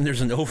abundance of sin,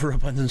 there's an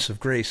overabundance of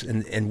grace,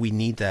 and we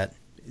need that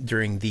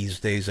during these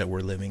days that we're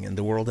living in.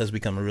 The world has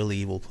become a really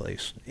evil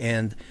place,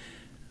 and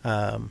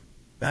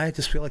I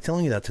just feel like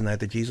telling you that tonight,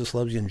 that Jesus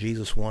loves you and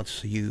Jesus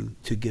wants you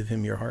to give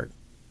him your heart.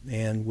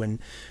 And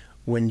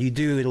when you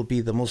do, it'll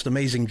be the most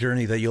amazing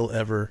journey that you'll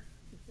ever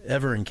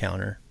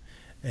encounter,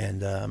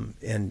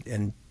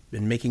 and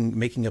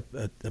making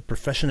a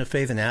profession of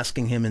faith and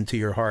asking him into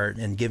your heart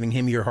and giving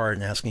him your heart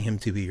and asking him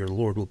to be your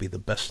Lord will be the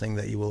best thing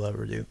that you will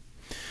ever do.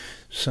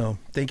 So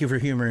thank you for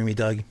humoring me,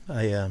 Doug.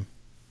 I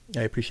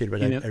appreciate it,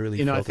 but I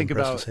really felt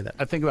impressed to say that.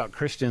 I think about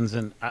Christians,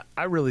 and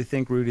I really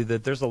think, Rudy,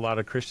 that there's a lot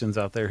of Christians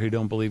out there who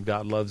don't believe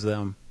God loves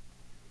them.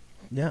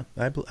 Yeah,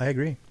 I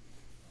agree.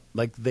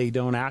 Like, they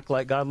don't act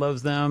like God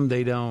loves them.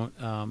 They don't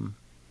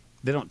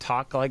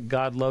talk like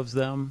God loves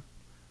them.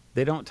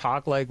 They don't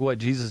talk like what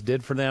Jesus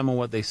did for them and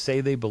what they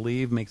say they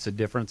believe makes a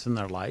difference in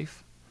their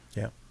life.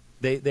 Yeah,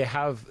 they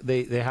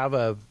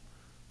have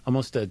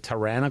almost a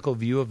tyrannical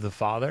view of the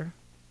Father.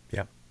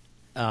 Yeah,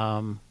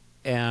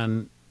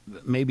 and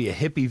maybe a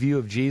hippie view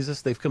of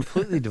Jesus. They've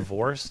completely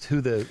divorced who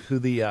the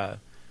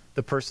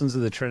persons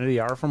of the Trinity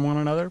are from one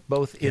another,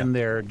 both in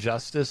their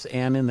justice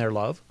and in their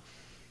love.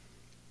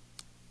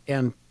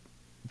 And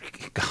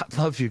God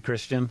loves you,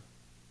 Christian.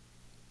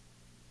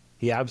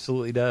 He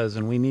absolutely does,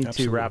 and we need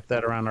to wrap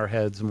that around our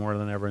heads more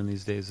than ever in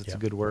these days. It's a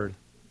good word.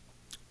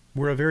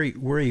 We're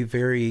a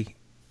very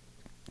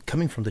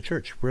coming from the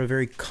church. We're a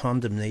very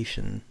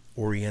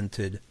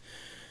condemnation-oriented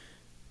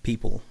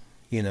people,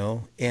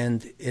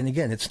 And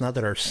again, it's not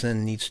that our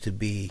sin needs to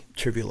be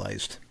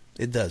trivialized.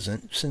 It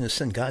doesn't. Sin is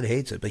sin. God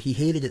hates it, but he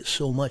hated it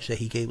so much that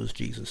he gave us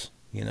Jesus.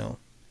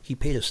 He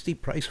paid a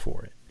steep price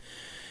for it.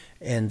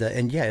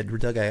 And yeah,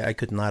 Doug, I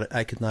could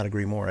not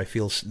agree more. I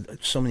feel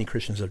so many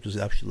Christians have just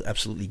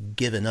absolutely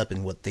given up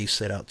in what they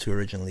set out to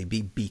originally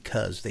be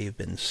because they have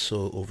been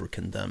so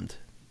over-condemned,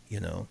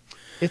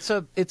 It's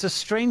a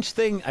strange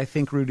thing, I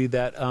think, Rudy,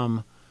 that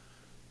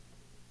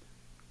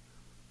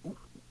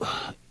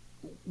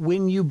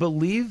when you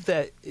believe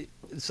that, it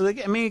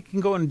can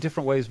go in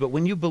different ways, but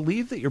when you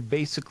believe that you're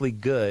basically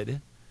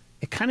good,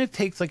 it kind of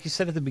takes, like you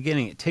said at the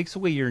beginning, it takes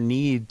away your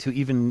need to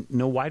even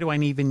know, why do I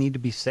even need to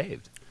be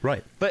saved?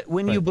 Right. But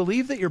when you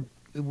believe that you're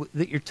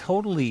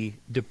totally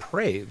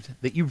depraved,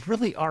 that you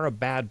really are a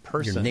bad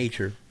person, your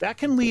nature, that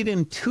can lead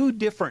in two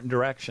different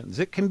directions.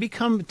 It can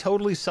become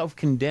totally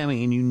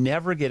self-condemning, and you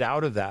never get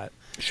out of that.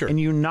 Sure. And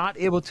you're not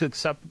able to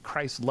accept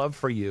Christ's love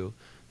for you.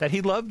 That he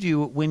loved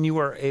you when you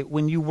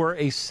were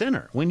a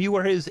sinner, when you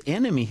were his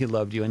enemy. He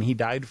loved you, and he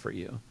died for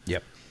you.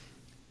 Yep.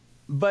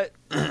 But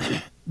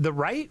the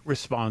right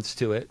response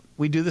to it,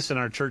 we do this in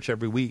our church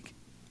every week.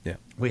 Yeah.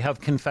 We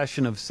have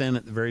confession of sin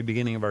at the very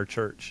beginning of our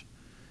church.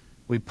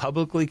 We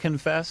publicly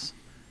confess,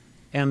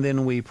 and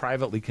then we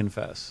privately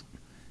confess.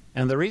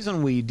 And the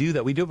reason we do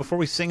that, we do it before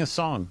we sing a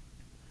song,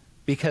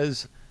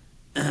 because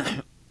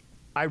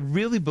I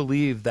really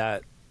believe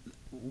that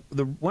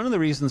one of the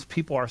reasons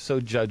people are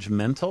so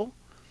judgmental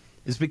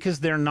is because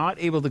they're not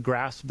able to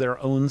grasp their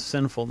own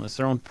sinfulness,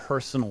 their own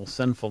personal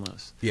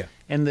sinfulness. Yeah.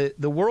 And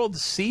the world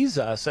sees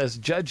us as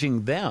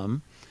judging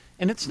them.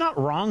 And it's not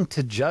wrong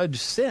to judge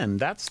sin.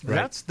 That's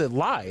the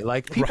lie.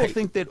 Like, people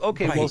think that,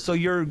 well, so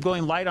you're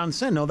going light on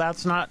sin. No,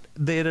 that's not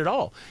it at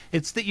all.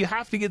 It's that you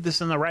have to get this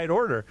in the right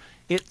order.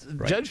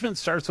 Judgment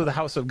starts with the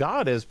house of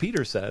God, as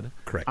Peter said.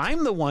 Correct.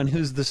 I'm the one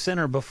who's the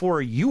sinner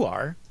before you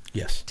are.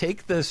 Yes.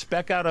 Take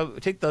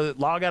the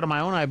log out of my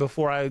own eye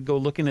before I go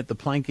looking at the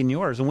plank in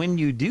yours. And when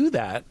you do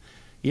that,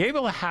 you're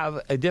able to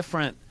have a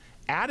different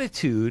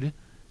attitude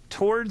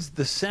towards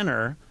the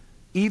sinner,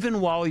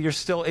 even while you're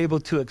still able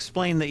to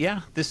explain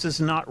that, this is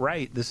not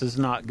right, this is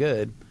not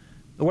good.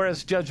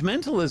 Whereas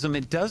judgmentalism,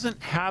 it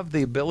doesn't have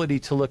the ability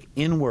to look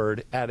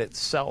inward at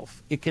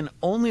itself. It can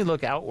only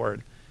look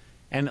outward.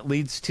 And it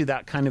leads to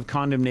that kind of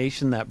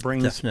condemnation that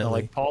brings,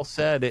 like Paul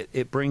said,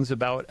 it brings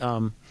about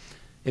the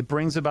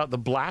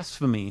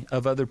blasphemy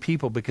of other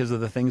people because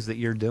of the things that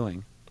you're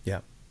doing.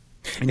 Yeah.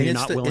 And you're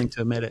not willing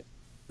to admit it.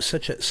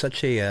 Such a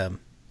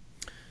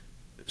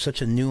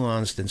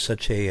nuanced and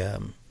such a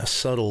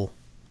subtle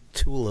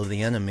tool of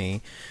the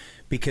enemy,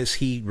 because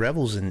he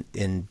revels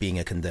in being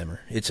a condemner.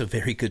 It's a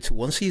very good tool.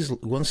 Once he's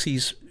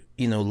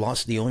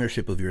lost the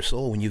ownership of your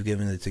soul when you've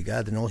given it to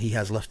God, then all he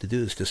has left to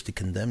do is just to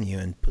condemn you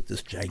and put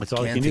this gigantic, that's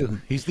all he can do.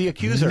 He's the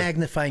accuser,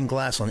 magnifying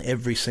glass on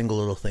every single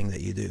little thing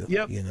that you do.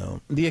 Yep.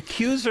 The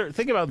accuser.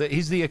 Think about that.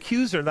 He's the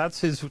accuser.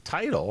 That's his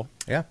title.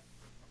 Yeah.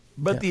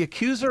 But the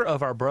accuser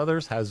of our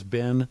brothers has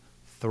been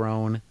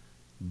thrown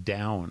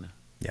down.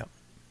 Yeah.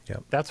 Yeah.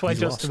 That's why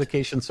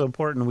justification is so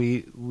important.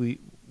 We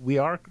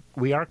are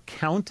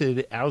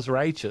counted as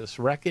righteous,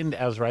 reckoned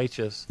as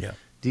righteous,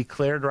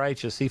 declared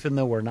righteous, even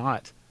though we're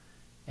not.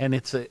 And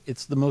it's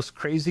the most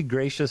crazy,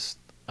 gracious,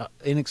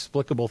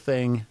 inexplicable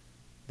thing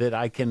that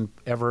I can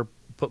ever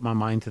put my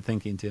mind to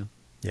thinking to.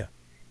 Yeah.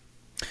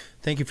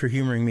 Thank you for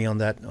humoring me on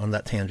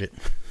that tangent.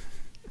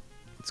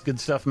 It's good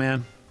stuff,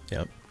 man.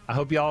 Yep. I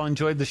hope you all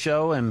enjoyed the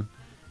show, and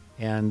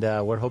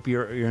we hope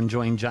you're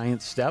enjoying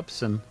Giant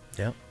Steps. And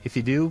Yep. if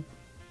you do,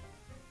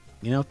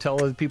 tell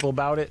other people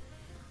about it.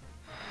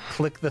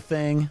 Click the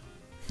thing,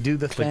 do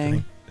the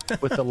thing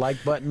with the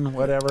like button,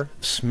 whatever.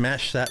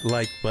 Smash that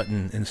like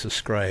button and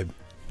subscribe.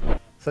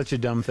 Such a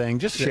dumb thing.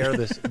 Just share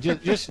this.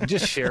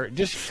 Just share it.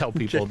 Just tell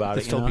people about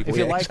it. Tell people, if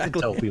you like exactly.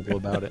 it, tell people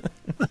about it.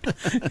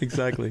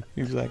 Exactly.